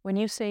 When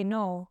you say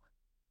no,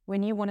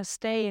 when you want to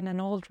stay in an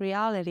old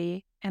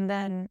reality, and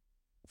then,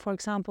 for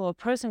example, a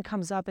person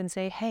comes up and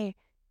say, hey,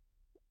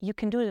 you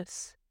can do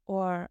this,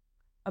 or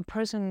a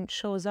person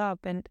shows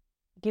up and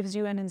gives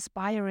you an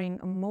inspiring,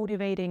 a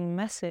motivating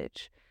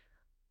message,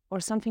 or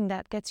something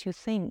that gets you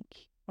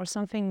think, or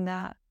something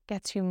that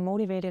gets you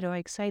motivated or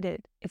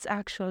excited, it's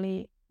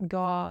actually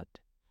God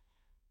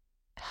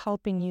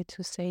helping you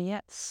to say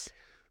yes.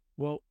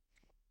 Well,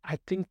 I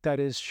think that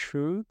is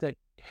true that,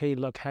 hey,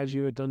 look, had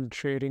you had done the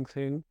trading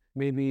thing,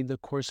 maybe the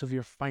course of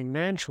your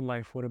financial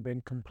life would have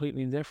been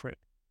completely different.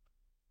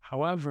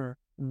 However,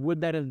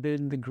 would that have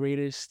been the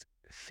greatest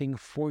thing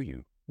for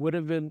you? Would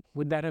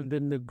that have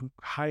been the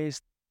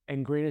highest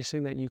and greatest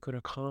thing that you could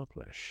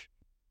accomplish?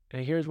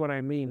 And here's what I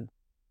mean.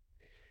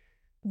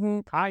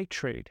 I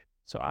trade.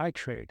 So I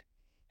trade.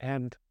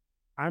 And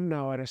I'm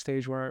now at a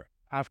stage where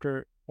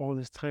after all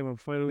this time, I'm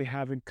finally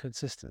having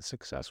consistent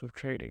success with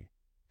trading.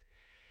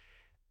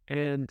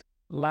 And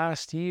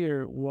last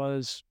year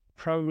was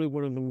probably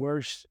one of the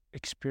worst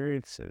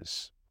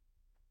experiences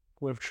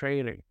with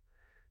trading,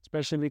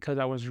 especially because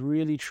I was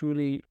really,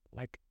 truly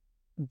like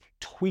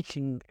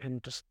tweaking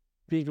and just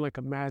being like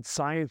a mad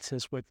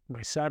scientist with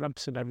my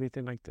setups and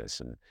everything like this.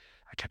 And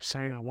I kept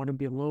saying, I want to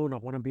be alone. I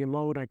want to be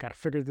alone. I got to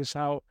figure this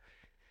out.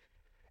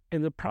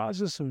 In the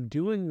process of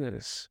doing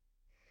this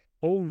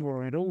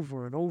over and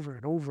over and over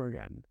and over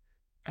again,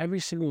 every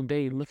single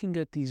day, looking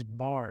at these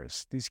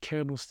bars, these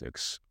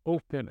candlesticks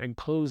open and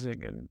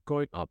closing and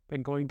going up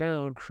and going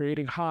down,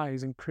 creating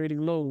highs and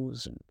creating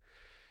lows. And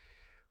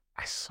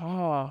I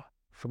saw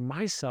for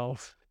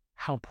myself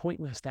how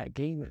pointless that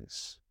game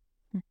is.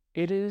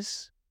 It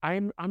is.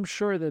 I'm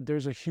sure that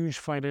there's a huge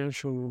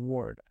financial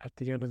reward at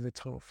the end of the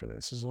tunnel for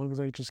this, as long as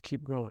I just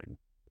keep growing.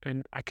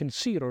 And I can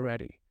see it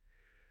already.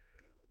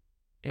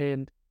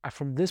 And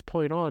from this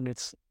point on,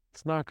 it's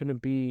not going to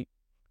be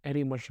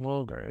any much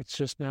longer. It's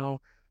just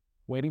now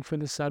waiting for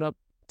the setup,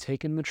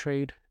 taking the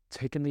trade,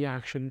 taking the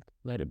action,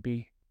 let it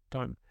be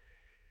done.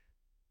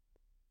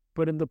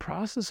 But in the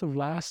process of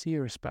last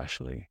year,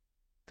 especially,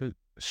 the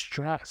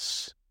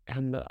stress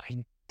and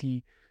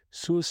the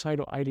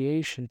suicidal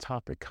ideation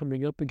topic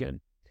coming up again,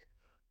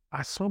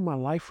 I saw my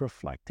life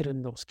reflected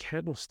in those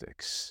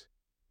candlesticks.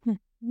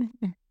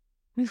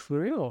 For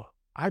real.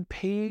 I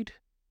paid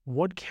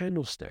one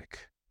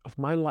candlestick of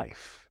my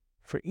life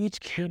for each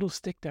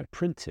candlestick that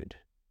printed.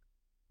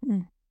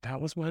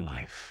 That was my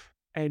life.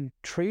 And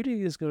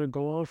trading is going to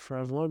go on for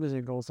as long as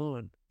it goes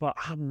on, but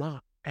I'm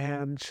not.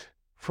 And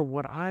from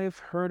what I've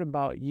heard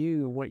about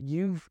you, what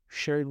you've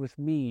shared with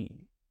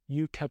me,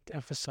 you kept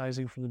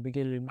emphasizing from the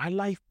beginning, my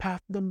life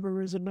path number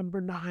is a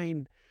number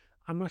 9.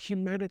 I'm a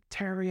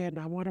humanitarian.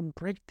 I want to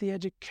break the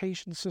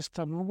education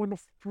system. I want to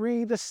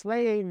free the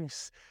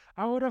slaves.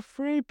 I want to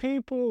free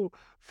people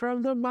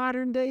from the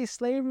modern day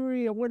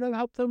slavery. I want to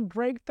help them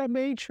break the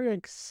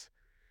matrix.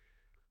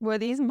 Were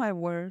these my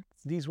words?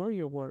 These were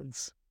your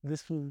words.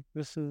 This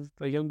is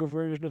the younger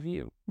version of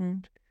you.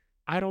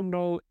 I don't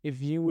know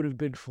if you would have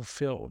been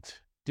fulfilled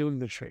doing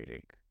the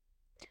trading.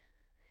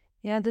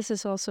 Yeah, this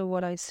is also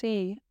what I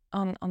see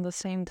on the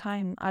same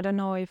time. I don't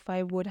know if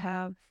I would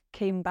have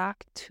came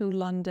back to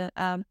London,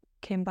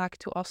 came back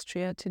to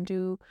Austria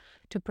to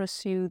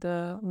pursue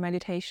the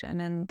meditation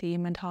and the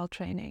mental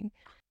training.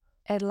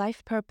 At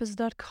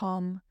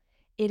lifepurpose.com,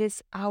 it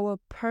is our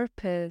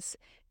purpose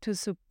to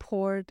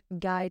support,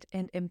 guide,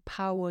 and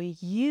empower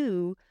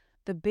you,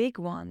 the big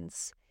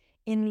ones,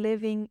 in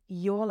living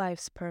your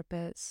life's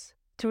purpose.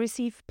 To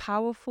receive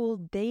powerful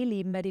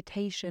daily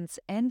meditations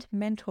and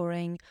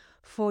mentoring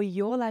for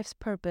your life's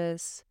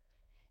purpose,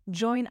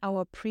 join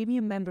our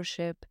premium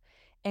membership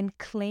and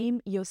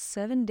claim your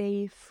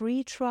 7-day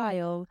free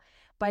trial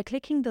by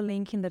clicking the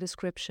link in the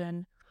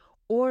description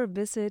or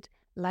visit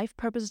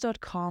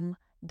lifepurpose.com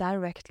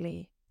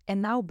directly.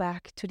 And now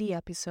back to the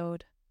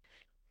episode.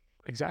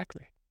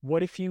 Exactly.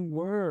 What if you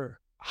were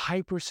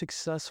hyper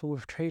successful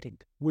with trading?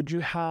 Would you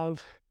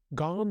have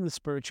gone the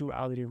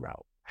spirituality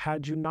route?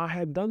 Had you not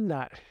had done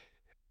that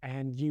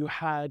and you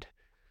had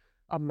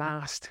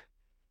amassed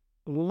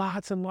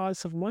lots and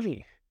lots of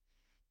money,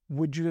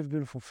 would you have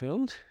been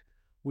fulfilled?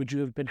 Would you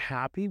have been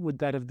happy? Would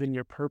that have been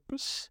your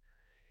purpose?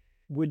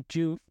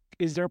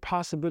 Is there a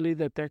possibility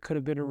that there could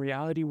have been a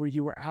reality where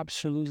you were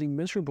absolutely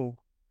miserable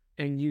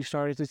and you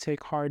started to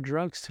take hard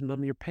drugs to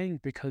numb your pain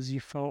because you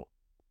felt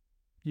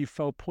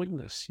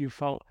pointless, you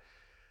felt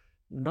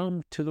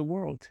numb to the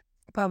world?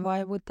 But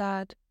why would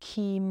that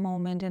key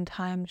moment in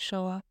time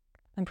show up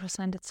and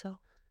present itself?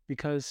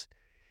 Because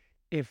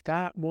if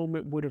that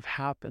moment would have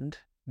happened,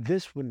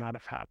 this would not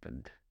have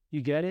happened.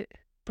 You get it?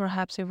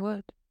 Perhaps it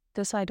would.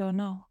 This I don't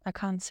know. I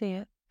can't see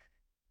it.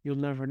 You'll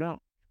never know.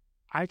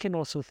 I can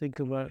also think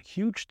of a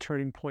huge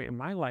turning point in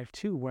my life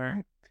too,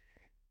 where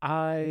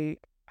I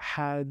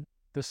had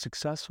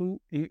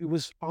it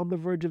was on the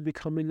verge of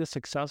becoming a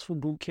successful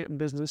boot camp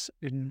business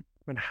in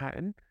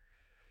Manhattan.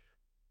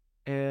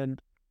 And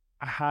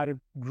I had a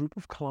group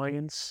of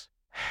clients,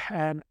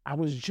 and I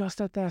was just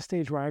at that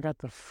stage where I got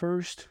the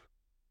first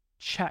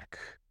check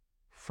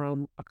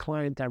from a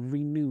client that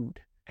renewed.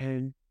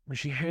 And when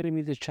she handed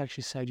me the check,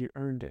 she said, "You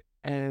earned it."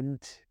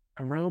 And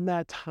around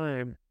that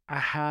time, I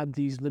had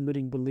these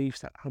limiting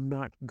beliefs that I'm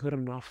not good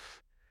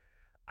enough.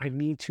 I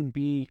need to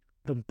be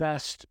the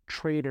best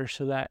trader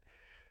so that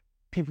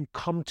people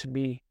come to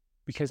me,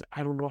 because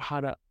I don't know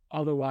how to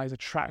otherwise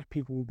attract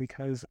people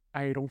because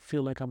I don't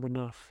feel like I'm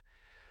enough.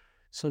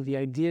 So the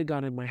idea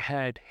got in my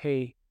head,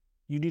 hey,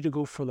 you need to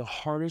go for the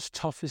hardest,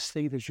 toughest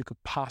thing that you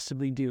could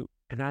possibly do.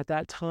 And at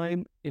that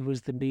time, it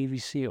was the Navy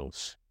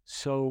SEALs.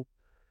 So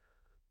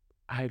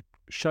I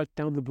shut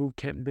down the boot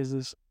camp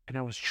business and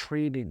I was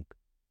training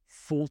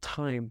full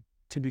time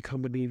to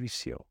become a Navy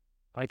SEAL.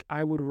 Like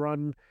I would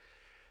run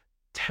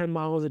 10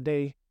 miles a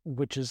day,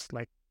 which is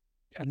like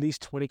at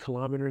least 20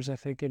 kilometers, I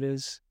think it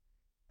is,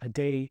 a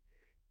day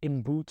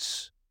in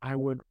boots. I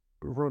would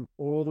run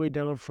all the way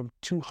down from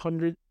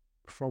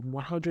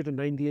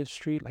 190th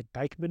Street, like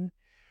Dykeman,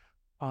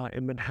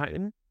 in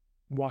Manhattan,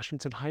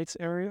 Washington Heights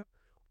area,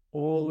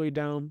 all the way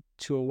down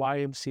to a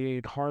YMCA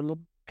in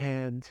Harlem.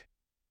 And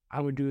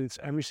I would do this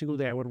every single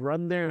day. I would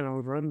run there and I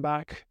would run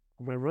back.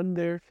 When I run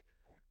there,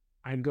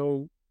 I'd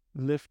go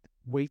lift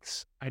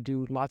weights. I'd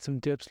do lots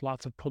of dips,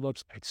 lots of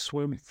pull-ups. I'd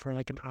swim for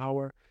like an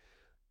hour.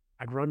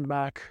 I'd run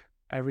back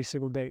every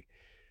single day.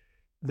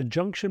 The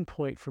junction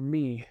point for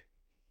me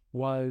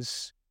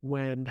was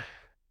when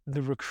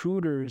the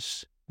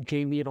recruiters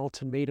gave me an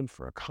ultimatum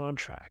for a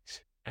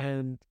contract.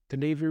 And the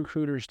Navy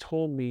recruiters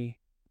told me,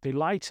 they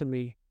lied to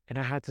me, and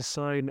I had to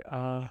sign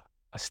a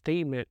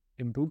statement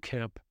in boot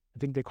camp. I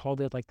think they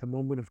called it like the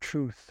moment of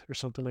truth or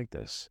something like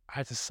this. I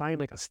had to sign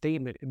like a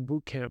statement in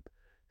boot camp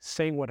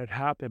saying what had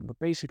happened. But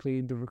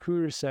basically, the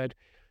recruiter said,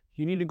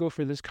 you need to go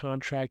for this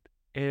contract,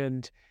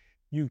 and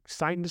you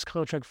sign this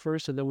contract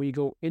first, and then when you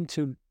go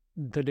into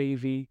the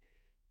Navy,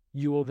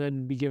 you will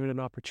then be given an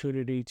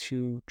opportunity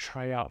to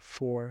try out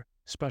for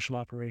special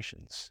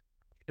operations.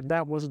 And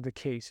that wasn't the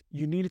case.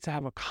 You needed to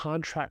have a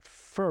contract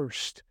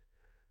first,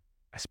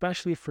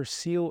 especially for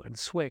SEAL and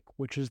SWCC,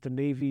 which is the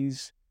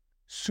Navy's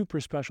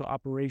super special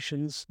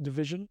operations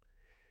division.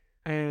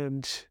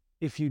 And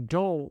if you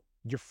don't,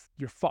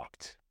 you're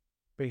fucked,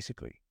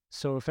 basically.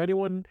 So if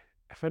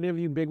any of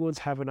you big ones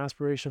have an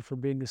aspiration for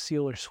being a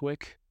SEAL or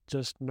SWCC,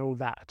 just know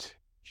that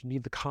you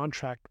need the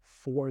contract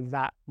for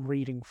that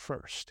rating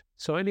first.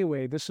 So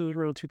anyway, this was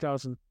around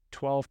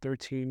 2012,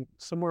 13,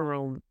 somewhere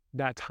around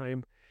that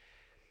time.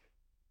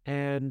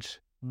 And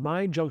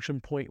my junction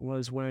point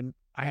was when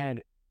I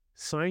had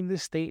signed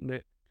this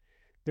statement.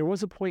 There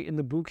was a point in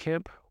the boot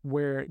camp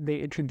where they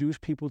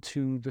introduced people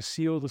to the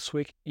SEAL, the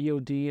SWCC,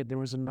 EOD, and there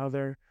was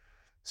another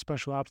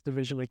special ops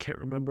division, I can't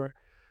remember.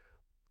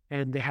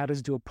 And they had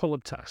us do a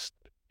pull-up test.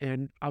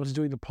 And I was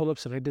doing the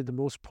pull-ups, and I did the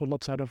most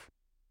pull-ups out of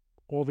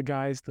all the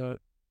guys, the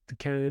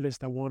candidates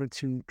that wanted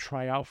to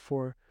try out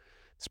for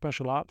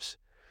special ops.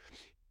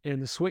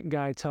 And the SWCC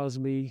guy tells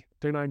me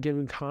they're not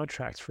giving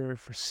contracts for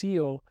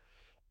SEAL.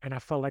 And I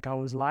felt like I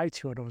was lied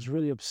to, and I was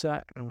really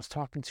upset. And I was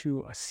talking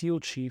to a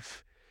SEAL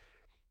chief,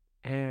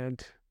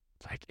 and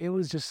like it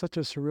was just such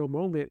a surreal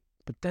moment.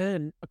 But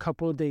then a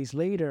couple of days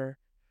later,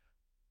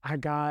 I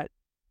got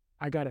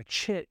a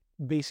chit,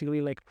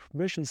 basically like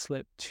permission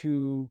slip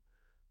to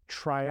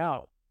try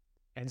out.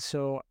 And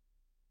so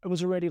it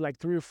was already like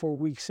 3 or 4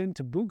 weeks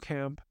into boot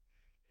camp,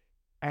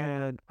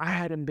 and I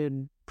hadn't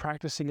been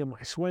practicing in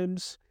my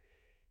swims.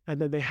 And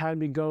then they had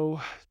me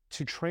go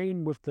to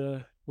train with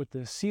the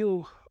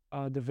SEAL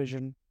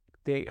division,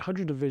 the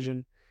 800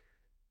 division,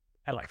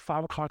 at like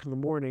 5 o'clock in the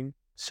morning.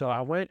 So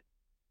I went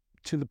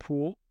to the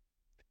pool,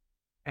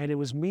 and it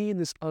was me and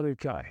this other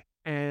guy.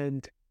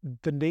 And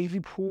the Navy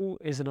pool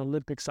is an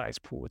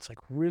Olympic-sized pool. It's like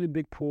a really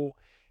big pool.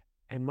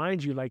 And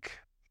mind you, like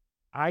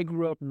I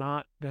grew up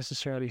not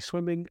necessarily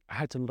swimming. I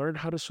had to learn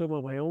how to swim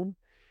on my own.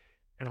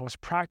 And I was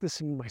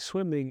practicing my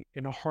swimming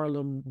in a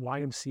Harlem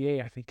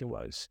YMCA, I think it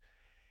was.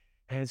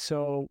 And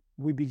so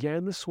we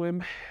began the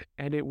swim,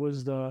 and it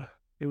was the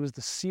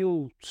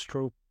SEAL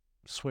stroke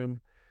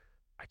swim.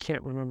 I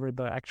can't remember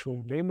the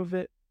actual name of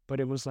it, but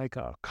it was like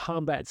a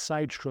combat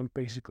side stroke,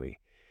 basically.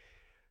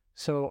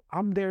 So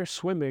I'm there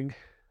swimming,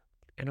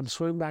 and I'm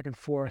swimming back and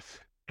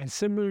forth. And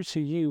similar to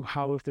you,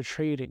 how with the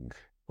trading,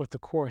 with the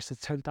course, the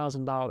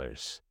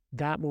 $10,000,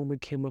 that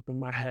moment came up in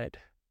my head.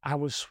 I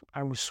was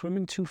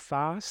swimming too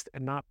fast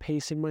and not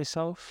pacing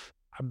myself.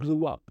 I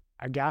blew up.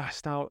 I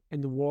gassed out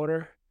in the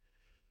water,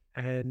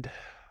 and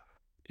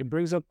it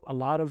brings up a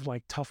lot of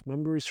like tough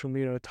memories for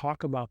me to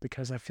talk about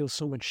because I feel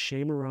so much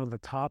shame around the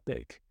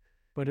topic.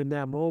 But in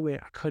that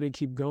moment, I couldn't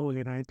keep going,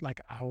 and I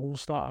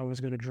almost thought I was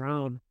gonna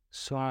drown.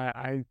 So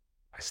I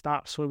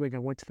stopped swimming. I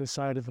went to the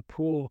side of the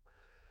pool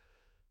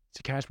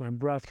to catch my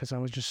breath because I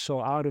was just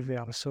so out of it.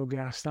 I was so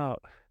gassed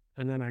out.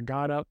 And then I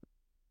got up,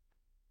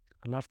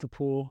 I left the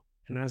pool,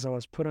 and as I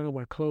was putting on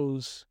my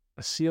clothes,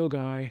 a SEAL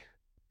guy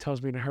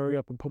tells me to hurry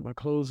up and put my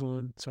clothes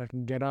on so I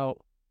can get out.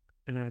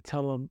 And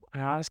I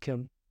ask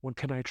him, when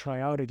can I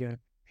try out again?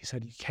 He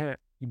said, you can't.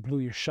 You blew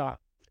your shot.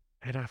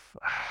 And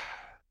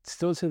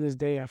still to this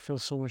day, I feel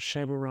so much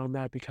shame around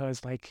that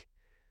because, like,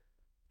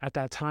 at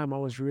that time, I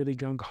was really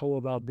gung-ho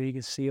about being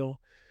a SEAL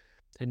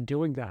and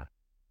doing that.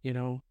 You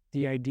know,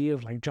 the idea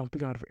of like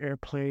jumping out of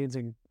airplanes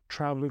and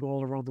traveling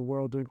all around the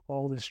world, doing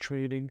all this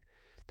training,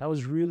 that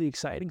was really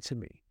exciting to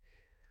me.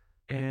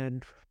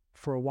 And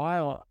for a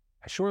while,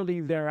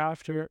 shortly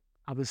thereafter,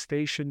 I was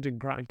stationed in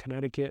Groton,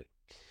 Connecticut,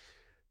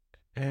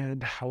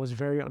 and I was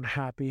very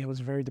unhappy. I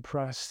was very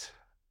depressed.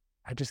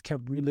 I just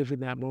kept reliving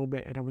that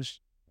moment, and I was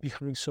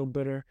becoming so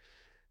bitter.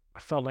 I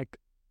felt like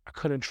I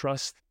couldn't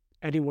trust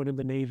anyone in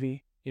the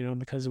Navy, you know,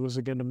 because it was,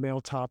 again, a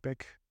male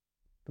topic.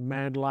 The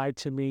man lied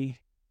to me.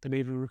 The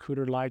Navy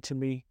recruiter lied to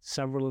me.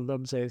 Several of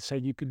them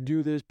said you could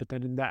do this, but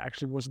then that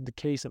actually wasn't the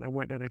case, and I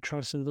went and I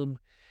trusted them.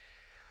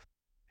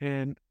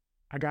 And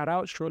I got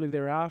out shortly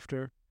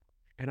thereafter,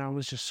 and I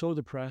was just so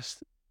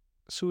depressed,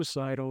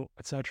 suicidal,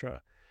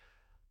 etc.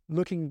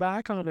 Looking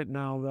back on it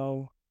now,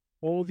 though,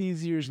 all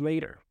these years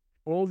later,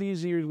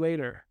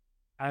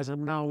 as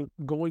I'm now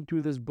going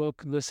through this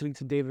book, listening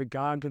to David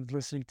Goggins,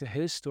 listening to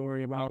his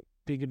story about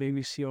being a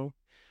Navy SEAL,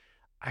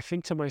 I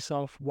think to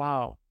myself,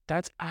 wow,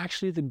 that's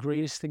actually the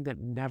greatest thing that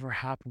never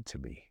happened to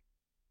me.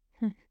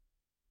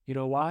 You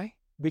know why?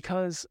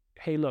 Because,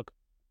 hey, look,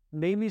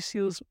 Navy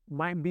SEALs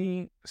might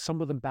be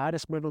some of the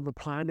baddest men on the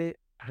planet,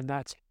 and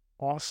that's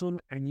awesome.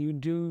 And you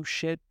do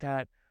shit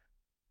that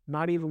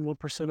not even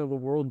 1% of the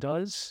world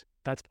does.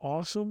 That's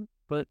awesome.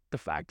 But the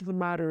fact of the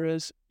matter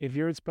is, if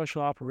you're in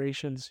special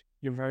operations,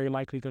 you're very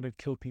likely going to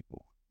kill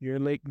people. You're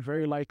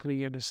very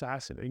likely an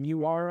assassin. And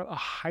you are a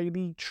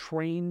highly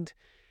trained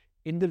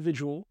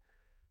individual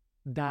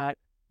that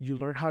you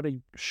learn how to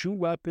shoot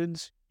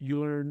weapons.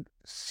 You learn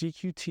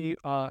CQT,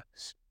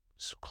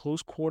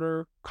 close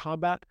quarter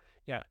combat.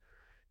 Yeah.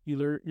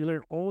 You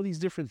learn all these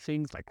different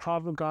things like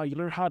Krav Maga. You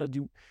learn how to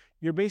do,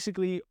 you're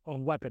basically a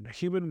weapon, a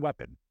human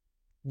weapon.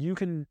 You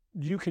can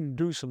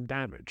do some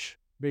damage,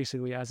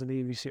 basically, as a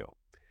Navy SEAL.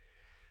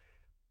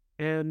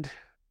 And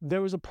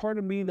there was a part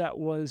of me that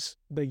was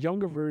the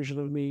younger version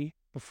of me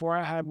before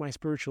I had my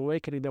spiritual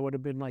awakening that would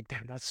have been like,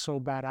 damn, that's so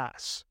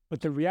badass.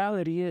 But the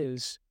reality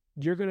is,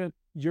 you're gonna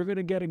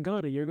get a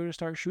gun and you're gonna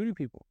start shooting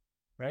people,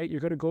 right?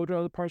 You're gonna go to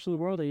other parts of the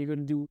world and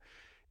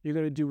you're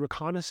gonna do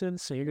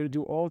reconnaissance and you're gonna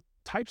do all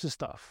types of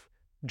stuff.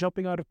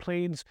 Jumping out of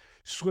planes,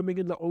 swimming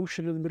in the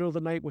ocean in the middle of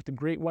the night with the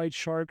great white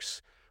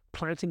sharks,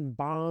 planting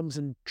bombs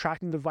and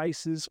tracking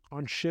devices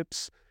on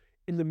ships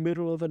in the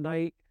middle of the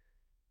night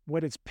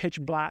when it's pitch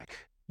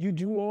black. You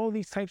do all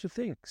these types of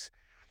things.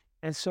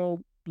 And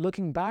so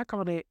looking back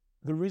on it,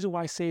 the reason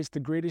why I say it's the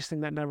greatest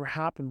thing that never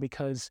happened,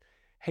 because,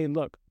 hey,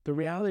 look, the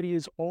reality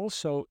is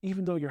also,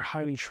 even though you're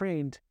highly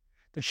trained,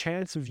 the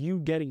chance of you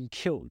getting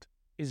killed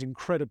is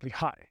incredibly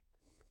high.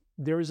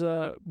 There's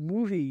a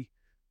movie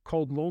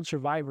called Lone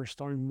Survivor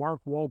starring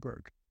Mark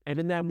Wahlberg. And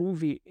in that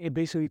movie, it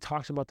basically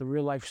talks about the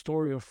real life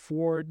story of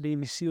 4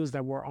 Navy SEALs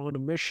that were on a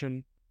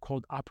mission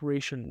called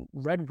Operation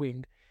Red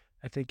Wing,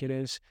 I think it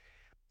is.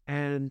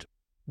 And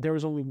there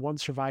was only one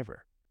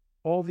survivor.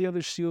 All the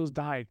other SEALs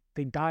died.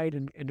 They died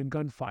in a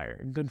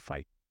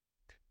gunfight.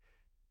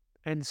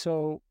 And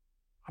so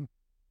I'm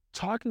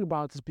talking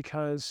about this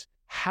because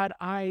had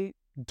I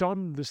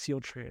done the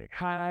SEAL training,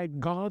 had I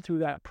gone through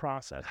that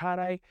process,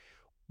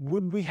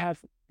 would we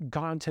have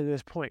gone to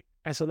this point?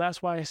 And so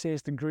that's why I say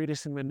it's the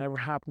greatest thing that never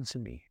happened to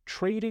me.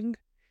 Trading,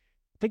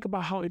 think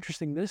about how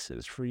interesting this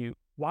is for you.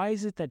 Why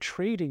is it that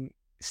trading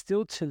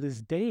still to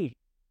this day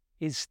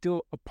is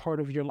still a part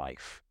of your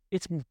life?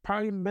 It's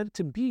probably meant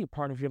to be a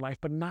part of your life,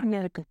 but not in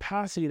the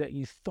capacity that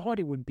you thought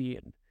it would be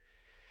in.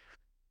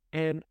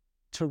 And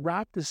to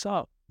wrap this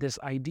up, this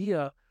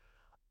idea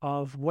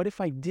of what if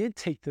I did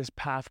take this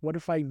path? What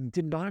if I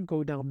did not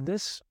go down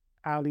this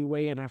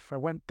alleyway, and if I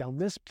went down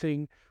this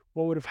thing,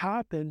 what would have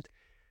happened?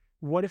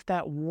 What if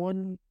that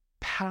one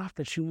path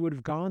that you would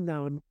have gone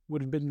down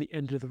would have been the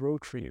end of the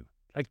road for you?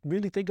 Like,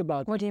 really think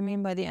about, What do you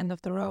mean by the end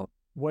of the road?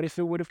 what if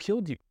it would have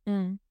killed you,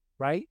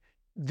 right?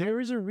 There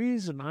is a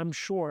reason, I'm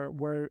sure,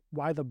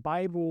 why the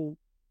Bible,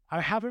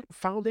 I haven't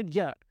found it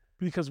yet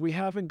because we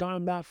haven't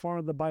gone that far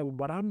in the Bible,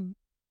 but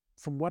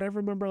from what I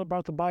remember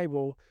about the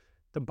Bible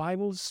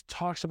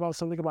talks about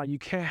something about you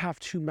can't have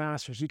 2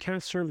 masters. You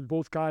can't serve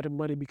both God and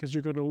money because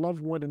you're going to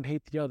love one and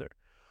hate the other.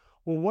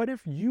 Well, what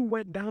if you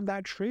went down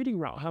that trading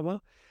route, Hema,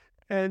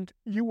 and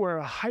you were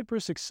a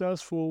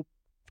hyper-successful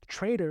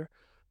trader,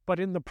 but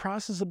in the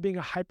process of being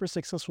a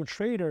hyper-successful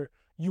trader,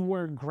 you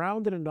weren't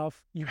grounded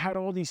enough, you had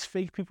all these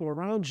fake people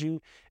around you,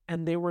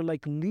 and they were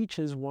like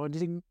leeches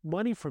wanting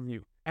money from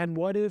you. And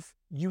what if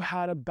you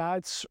had a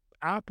bad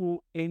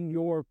apple in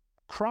your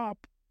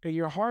crop, in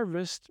your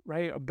harvest,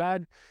 right? A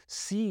bad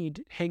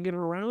seed hanging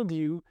around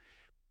you,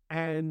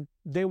 and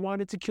they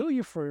wanted to kill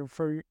you for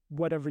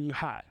whatever you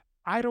had.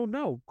 I don't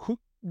know.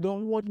 No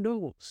one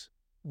knows.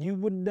 You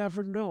would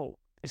never know.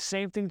 The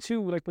same thing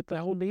too, like with the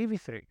whole Navy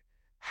thing.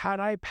 Had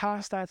I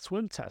passed that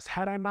swim test,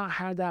 had I not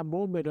had that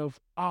moment of,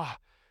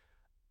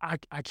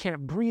 I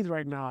can't breathe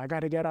right now. I got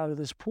to get out of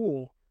this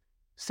pool.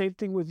 Same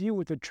thing with you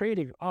with the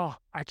trading. Oh,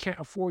 I can't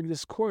afford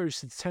this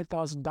course. It's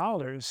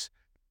 $10,000.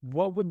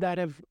 What would that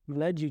have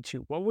led you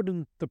to? What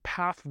would the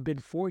path have been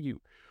for you?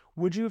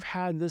 Would you have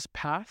had this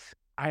path?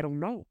 I don't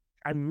know.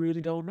 I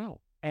really don't know.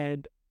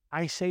 And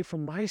I say for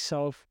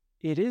myself,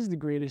 it is the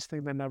greatest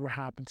thing that never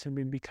happened to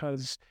me,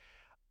 because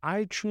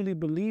I truly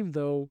believe,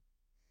 though,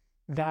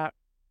 that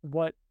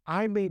what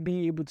I may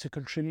be able to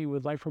contribute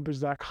with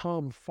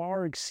lifepurpose.com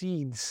far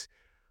exceeds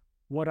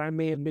what I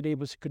may have been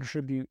able to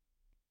contribute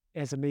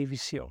as a Navy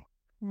SEAL.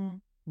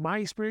 Mm. My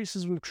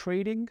experiences with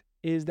trading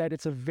is that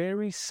it's a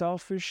very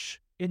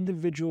selfish,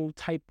 individual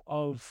type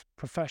of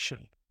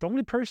profession. The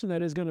only person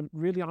that is going to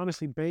really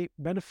honestly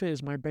benefit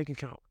is my bank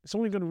account. It's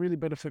only going to really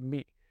benefit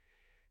me.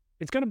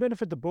 It's going to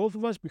benefit the both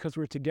of us because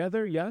we're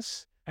together,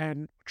 yes.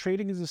 And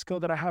trading is a skill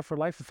that I have for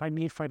life. If I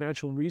need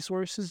financial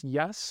resources,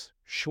 yes,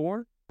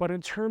 sure. But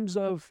in terms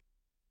of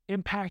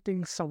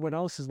impacting someone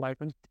else's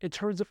life, and in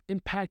terms of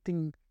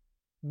impacting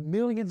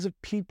millions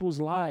of people's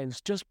lives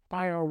just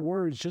by our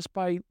words, just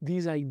by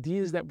these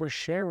ideas that we're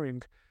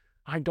sharing,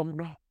 I don't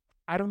know.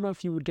 I don't know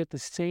if you would get the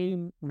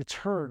same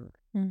return.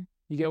 Mm.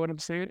 You get what I'm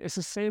saying? It's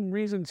the same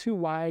reason too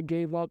why I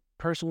gave up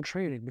personal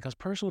training, because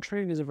personal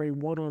training is a very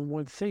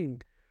one-on-one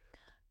thing.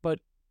 But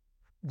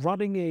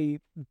running a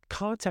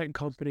content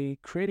company,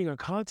 creating a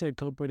content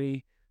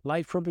company,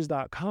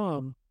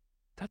 lifepurpose.com,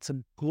 that's a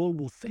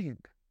global thing.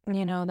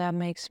 You know, that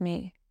makes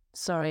me,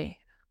 sorry,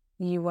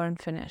 you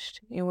weren't finished.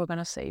 You were going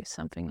to say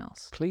something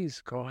else.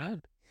 Please go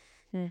ahead.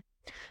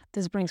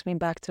 This brings me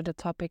back to the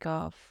topic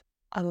of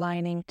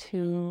aligning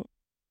to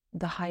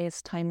the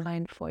highest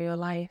timeline for your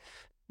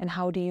life. And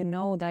how do you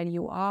know that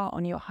you are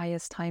on your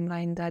highest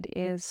timeline that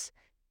is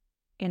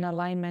in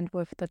alignment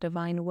with the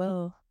divine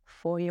will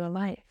for your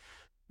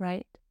life,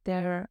 right?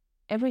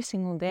 Every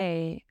single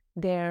day,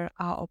 there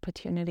are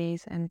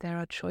opportunities and there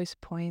are choice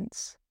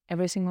points.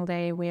 Every single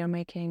day, we are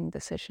making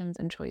decisions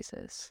and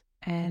choices.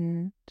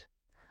 And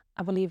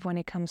I believe when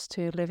it comes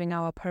to living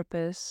our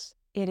purpose,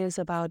 it is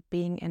about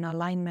being in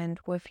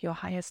alignment with your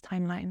highest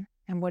timeline.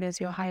 And what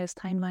is your highest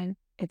timeline?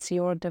 It's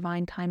your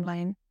divine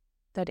timeline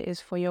that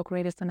is for your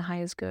greatest and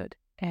highest good.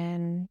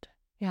 And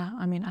yeah,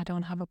 I mean, I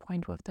don't have a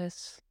point with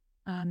this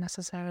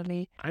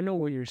necessarily. I know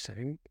what you're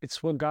saying.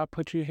 It's what God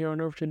put you here on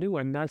earth to do.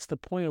 And that's the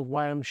point of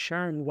why I'm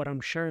sharing what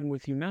I'm sharing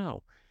with you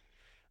now.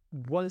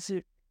 Was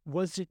it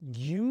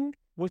you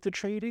with the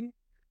trading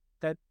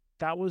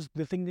that was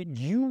the thing that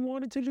you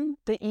wanted to do?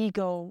 The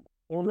ego,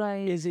 Or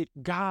right? is it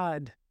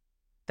God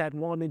that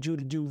wanted you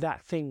to do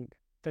that thing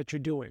that you're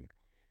doing?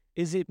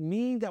 Is it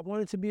me that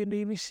wanted to be a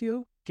Navy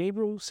SEAL,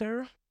 Gabriel,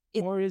 Sarah?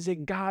 Or is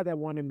it God that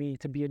wanted me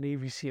to be a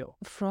Navy SEAL?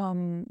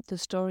 From the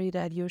story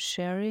that you're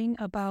sharing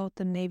about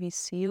the Navy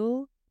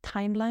SEAL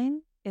timeline,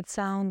 it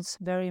sounds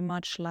very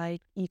much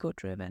like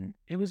ego-driven.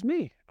 It was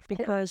me.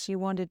 Because you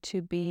wanted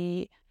to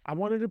be... I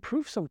wanted to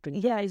prove something.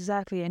 Yeah,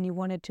 exactly. And you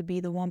wanted to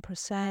be the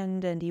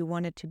 1%, and you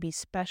wanted to be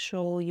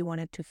special. You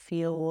wanted to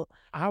feel...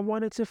 I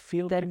wanted to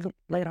feel that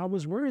like I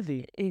was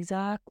worthy.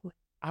 Exactly.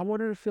 I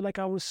wanted to feel like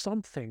I was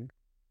something,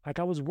 like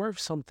I was worth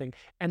something.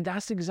 And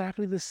that's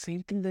exactly the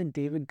same thing that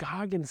David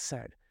Goggins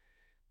said.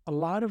 A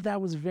lot of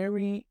that was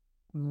very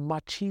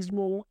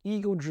machismo,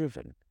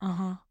 ego-driven.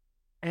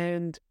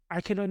 And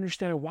I can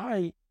understand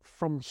why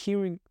from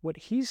hearing what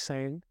he's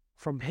saying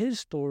from his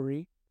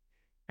story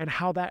and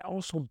how that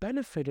also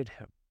benefited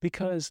him.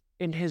 Because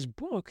in his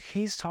book,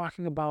 he's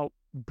talking about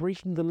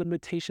breaking the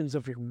limitations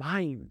of your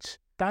mind.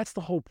 That's the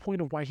whole point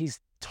of why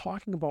he's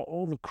talking about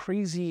all the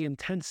crazy,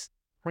 intense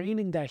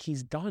training that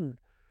he's done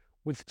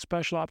with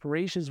special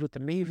operations, with the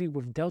Navy,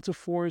 with Delta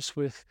Force,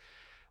 with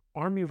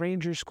Army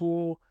Ranger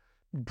School,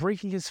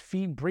 breaking his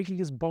feet, breaking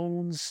his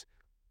bones,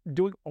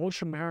 doing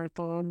ultra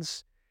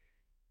marathons.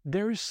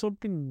 There is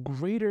something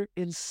greater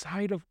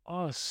inside of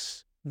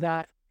us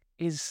that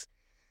is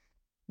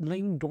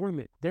laying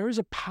dormant. There is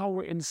a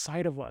power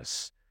inside of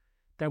us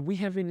that we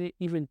haven't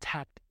even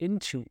tapped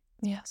into.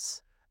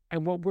 Yes.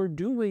 And what we're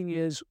doing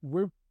is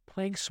we're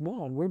playing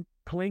small. We're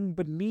playing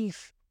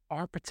beneath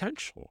our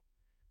potential.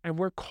 And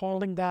we're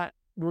calling that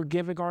we're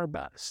giving our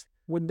best.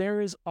 When there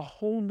is a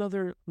whole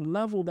nother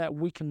level that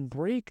we can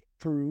break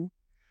through,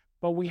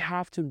 but we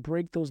have to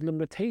break those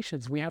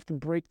limitations. We have to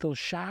break those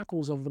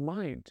shackles of the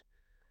mind.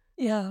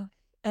 Yeah.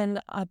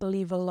 And I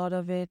believe a lot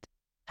of it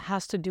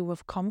has to do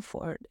with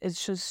comfort.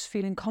 It's just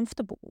feeling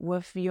comfortable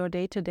with your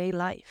day-to-day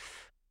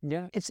life.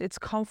 Yeah. It's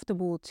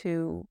comfortable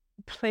to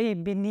play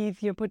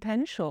beneath your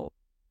potential,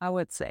 I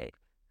would say.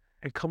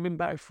 And coming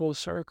back full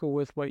circle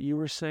with what you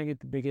were saying at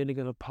the beginning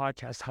of the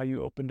podcast, how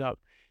you opened up.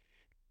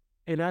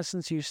 In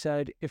essence, you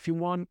said, if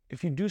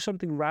you do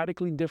something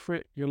radically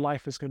different, your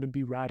life is going to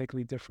be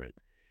radically different.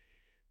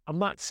 I'm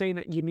not saying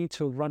that you need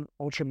to run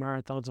ultra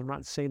marathons. I'm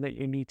not saying that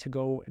you need to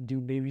go and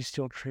do Navy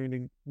SEAL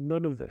training.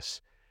 None of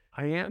this.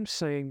 I am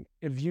saying,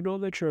 if you know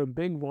that you're a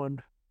big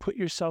one, put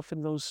yourself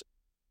in those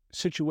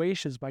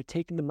situations by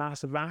taking the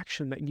massive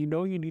action that you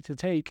know you need to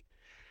take,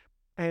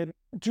 and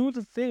do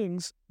the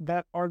things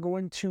that are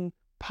going to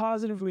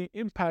positively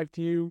impact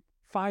you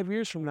 5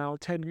 years from now,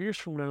 10 years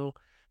from now,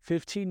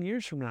 15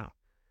 years from now?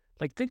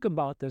 Like, think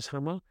about this,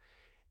 Hema.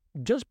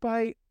 Just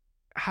by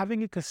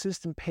having a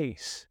consistent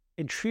pace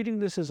and treating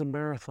this as a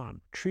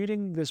marathon,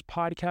 treating this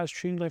podcast,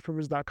 treating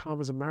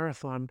lifepurpose.com as a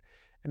marathon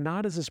and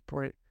not as a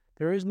sprint.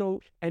 There is no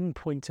end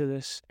point to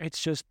this.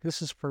 It's just,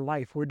 this is for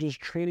life. We're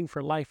just training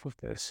for life with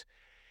this.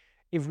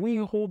 If we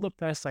hold up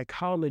that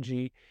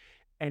psychology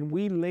and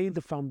we lay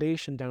the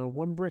foundation down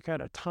one brick at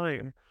a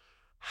time,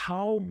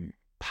 how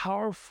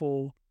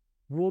powerful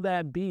will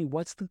that be?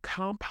 What's the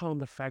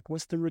compound effect?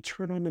 What's the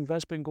return on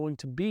investment going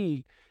to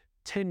be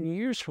 10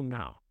 years from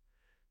now?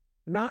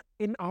 Not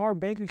in our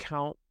bank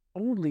account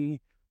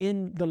only,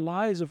 in the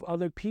lives of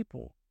other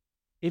people.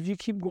 If you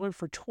keep going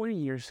for 20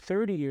 years,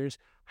 30 years,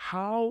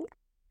 how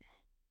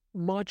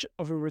much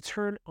of a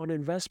return on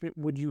investment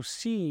would you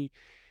see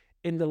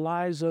in the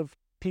lives of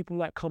people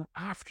that come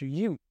after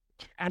you?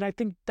 And I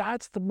think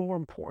that's the more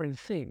important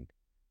thing.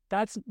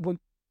 That's what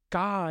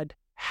God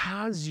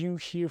has you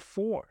here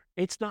for.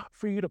 It's not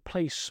for you to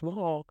play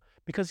small,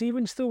 because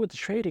even still with the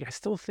trading, I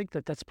still think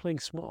that that's playing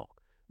small.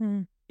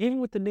 Even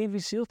with the Navy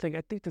SEAL thing,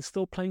 I think that's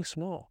still playing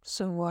small.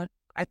 So what?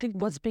 I think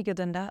What's bigger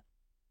than that?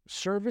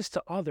 Service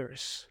to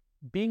others,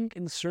 being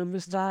in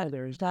service to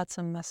others. That's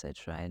a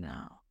message right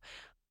now.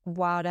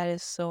 Wow, that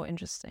is so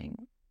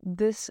interesting.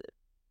 This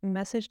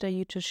message that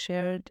you just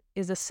shared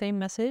is the same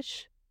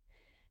message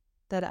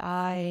that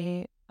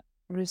I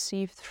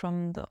received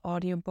from the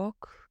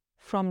audiobook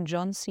from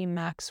John C.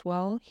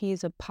 Maxwell. He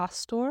is a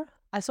pastor.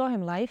 I saw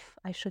him live.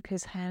 I shook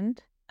his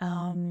hand.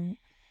 The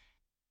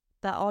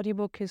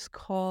audiobook is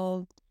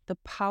called The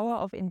Power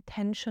of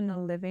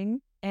Intentional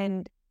Living.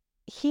 And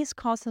he's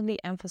constantly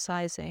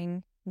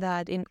emphasizing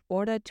that in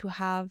order to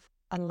have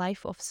a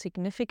life of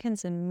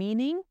significance and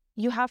meaning,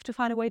 you have to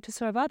find a way to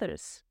serve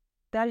others.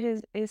 That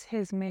is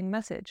his main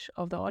message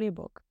of the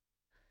audiobook.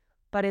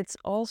 But it's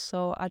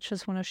also, I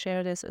just want to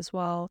share this as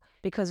well,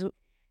 because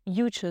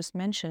you just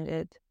mentioned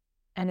it,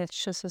 and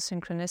it's just a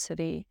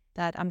synchronicity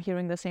that I'm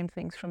hearing the same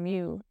things from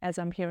you as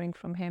I'm hearing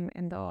from him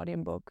in the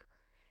audiobook.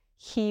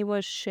 He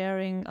was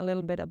sharing a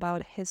little bit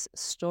about his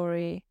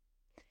story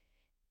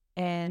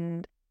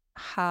and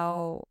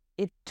how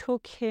it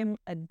took him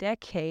a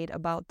decade,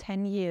 about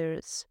 10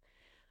 years,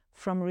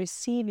 from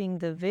receiving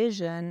the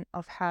vision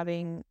of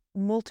having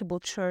multiple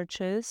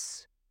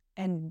churches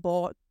and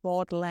bought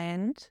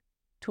land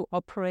to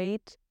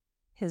operate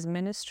his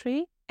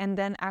ministry, and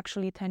then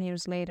actually 10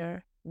 years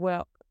later,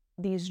 well,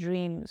 these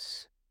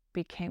dreams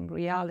became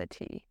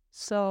reality.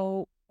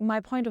 So my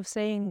point of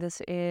saying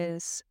this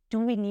is, do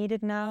we need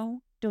it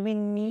now? Do we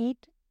need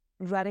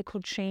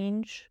radical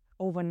change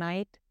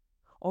overnight?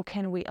 Or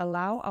can we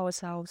allow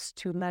ourselves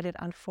to let it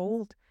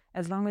unfold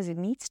as long as it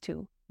needs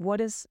to? What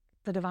is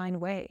the divine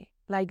way?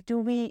 Like, do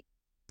we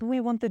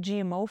want the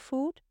GMO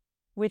food,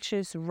 which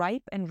is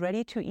ripe and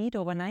ready to eat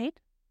overnight?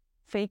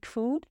 Fake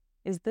food?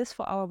 Is this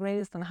for our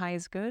greatest and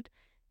highest good?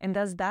 And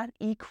does that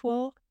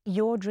equal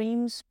your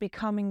dreams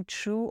becoming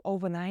true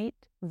overnight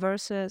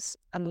versus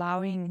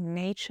allowing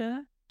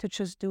nature to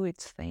just do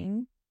its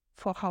thing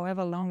for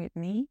however long it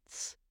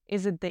needs?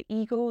 Is it the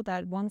ego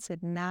that wants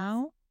it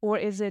now, or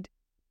is it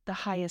the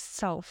highest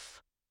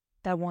self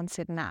that wants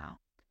it now?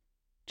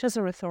 Just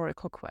a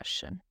rhetorical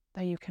question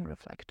that you can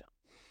reflect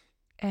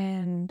on.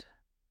 And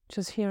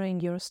just hearing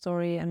your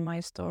story and my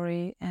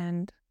story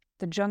and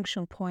the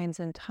junction points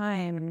in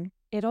time,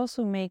 it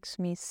also makes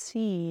me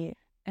see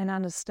and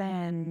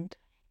understand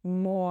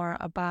more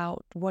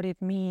about what it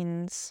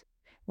means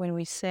when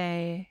we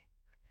say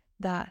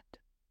that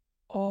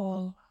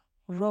all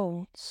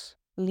roads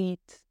lead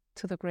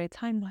to the great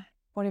timeline.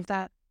 What if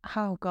that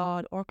how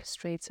God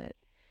orchestrates it?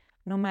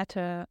 No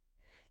matter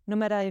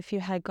if you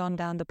had gone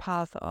down the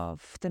path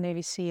of the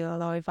Navy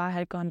SEAL, or if I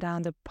had gone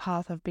down the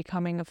path of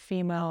becoming a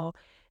female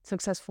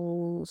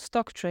successful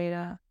stock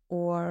trader,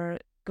 or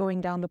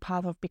going down the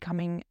path of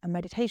becoming a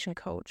meditation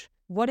coach,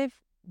 what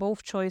if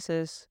both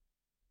choices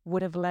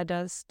would have led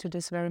us to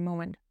this very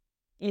moment?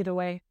 Either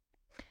way,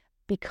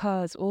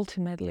 because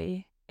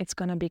ultimately it's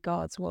going to be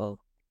God's will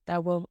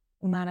that will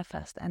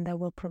manifest and that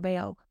will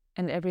prevail,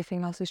 and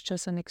everything else is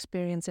just an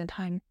experience in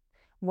time.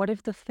 What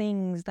if the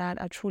things that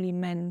are truly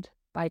meant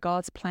by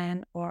God's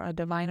plan or a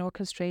divine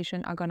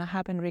orchestration are going to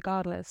happen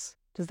regardless?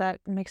 Does that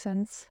make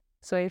sense?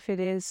 So if it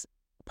is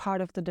part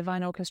of the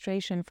divine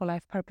orchestration for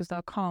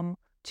lifepurpose.com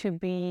to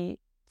be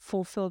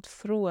fulfilled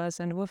through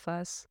us and with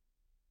us,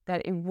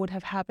 that it would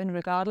have happened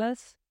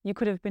regardless. You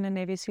could have been a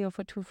Navy SEAL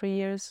for 2-3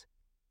 years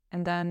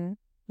and then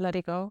let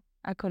it go.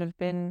 I could have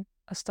been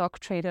a stock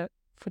trader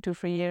for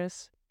 2-3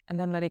 years and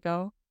then let it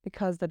go,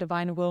 because the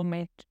divine will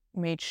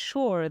made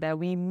sure that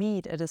we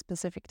meet at a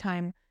specific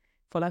time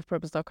for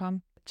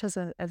lifepurpose.com. Just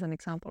as an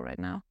example right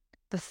now.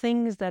 The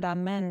things that are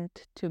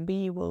meant to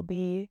be will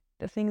be.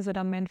 The things that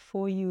are meant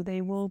for you,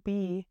 they will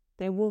be.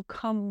 They will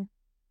come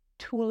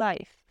to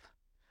life.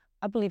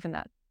 I believe in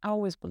that. I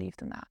always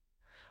believed in that.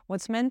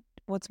 What's meant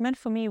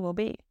for me will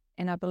be.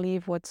 And I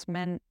believe what's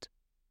meant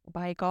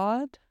by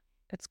God,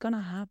 it's going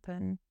to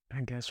happen.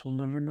 I guess we'll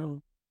never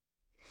know.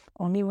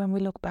 Only when we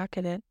look back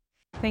at it.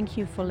 Thank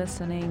you for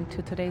listening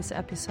to today's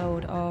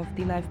episode of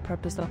the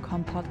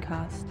LifePurpose.com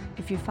podcast.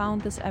 If you found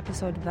this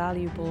episode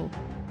valuable,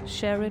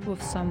 share it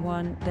with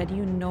someone that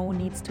you know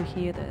needs to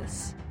hear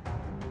this.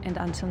 And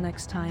until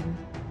next time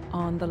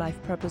on the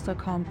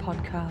LifePurpose.com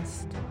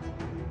podcast.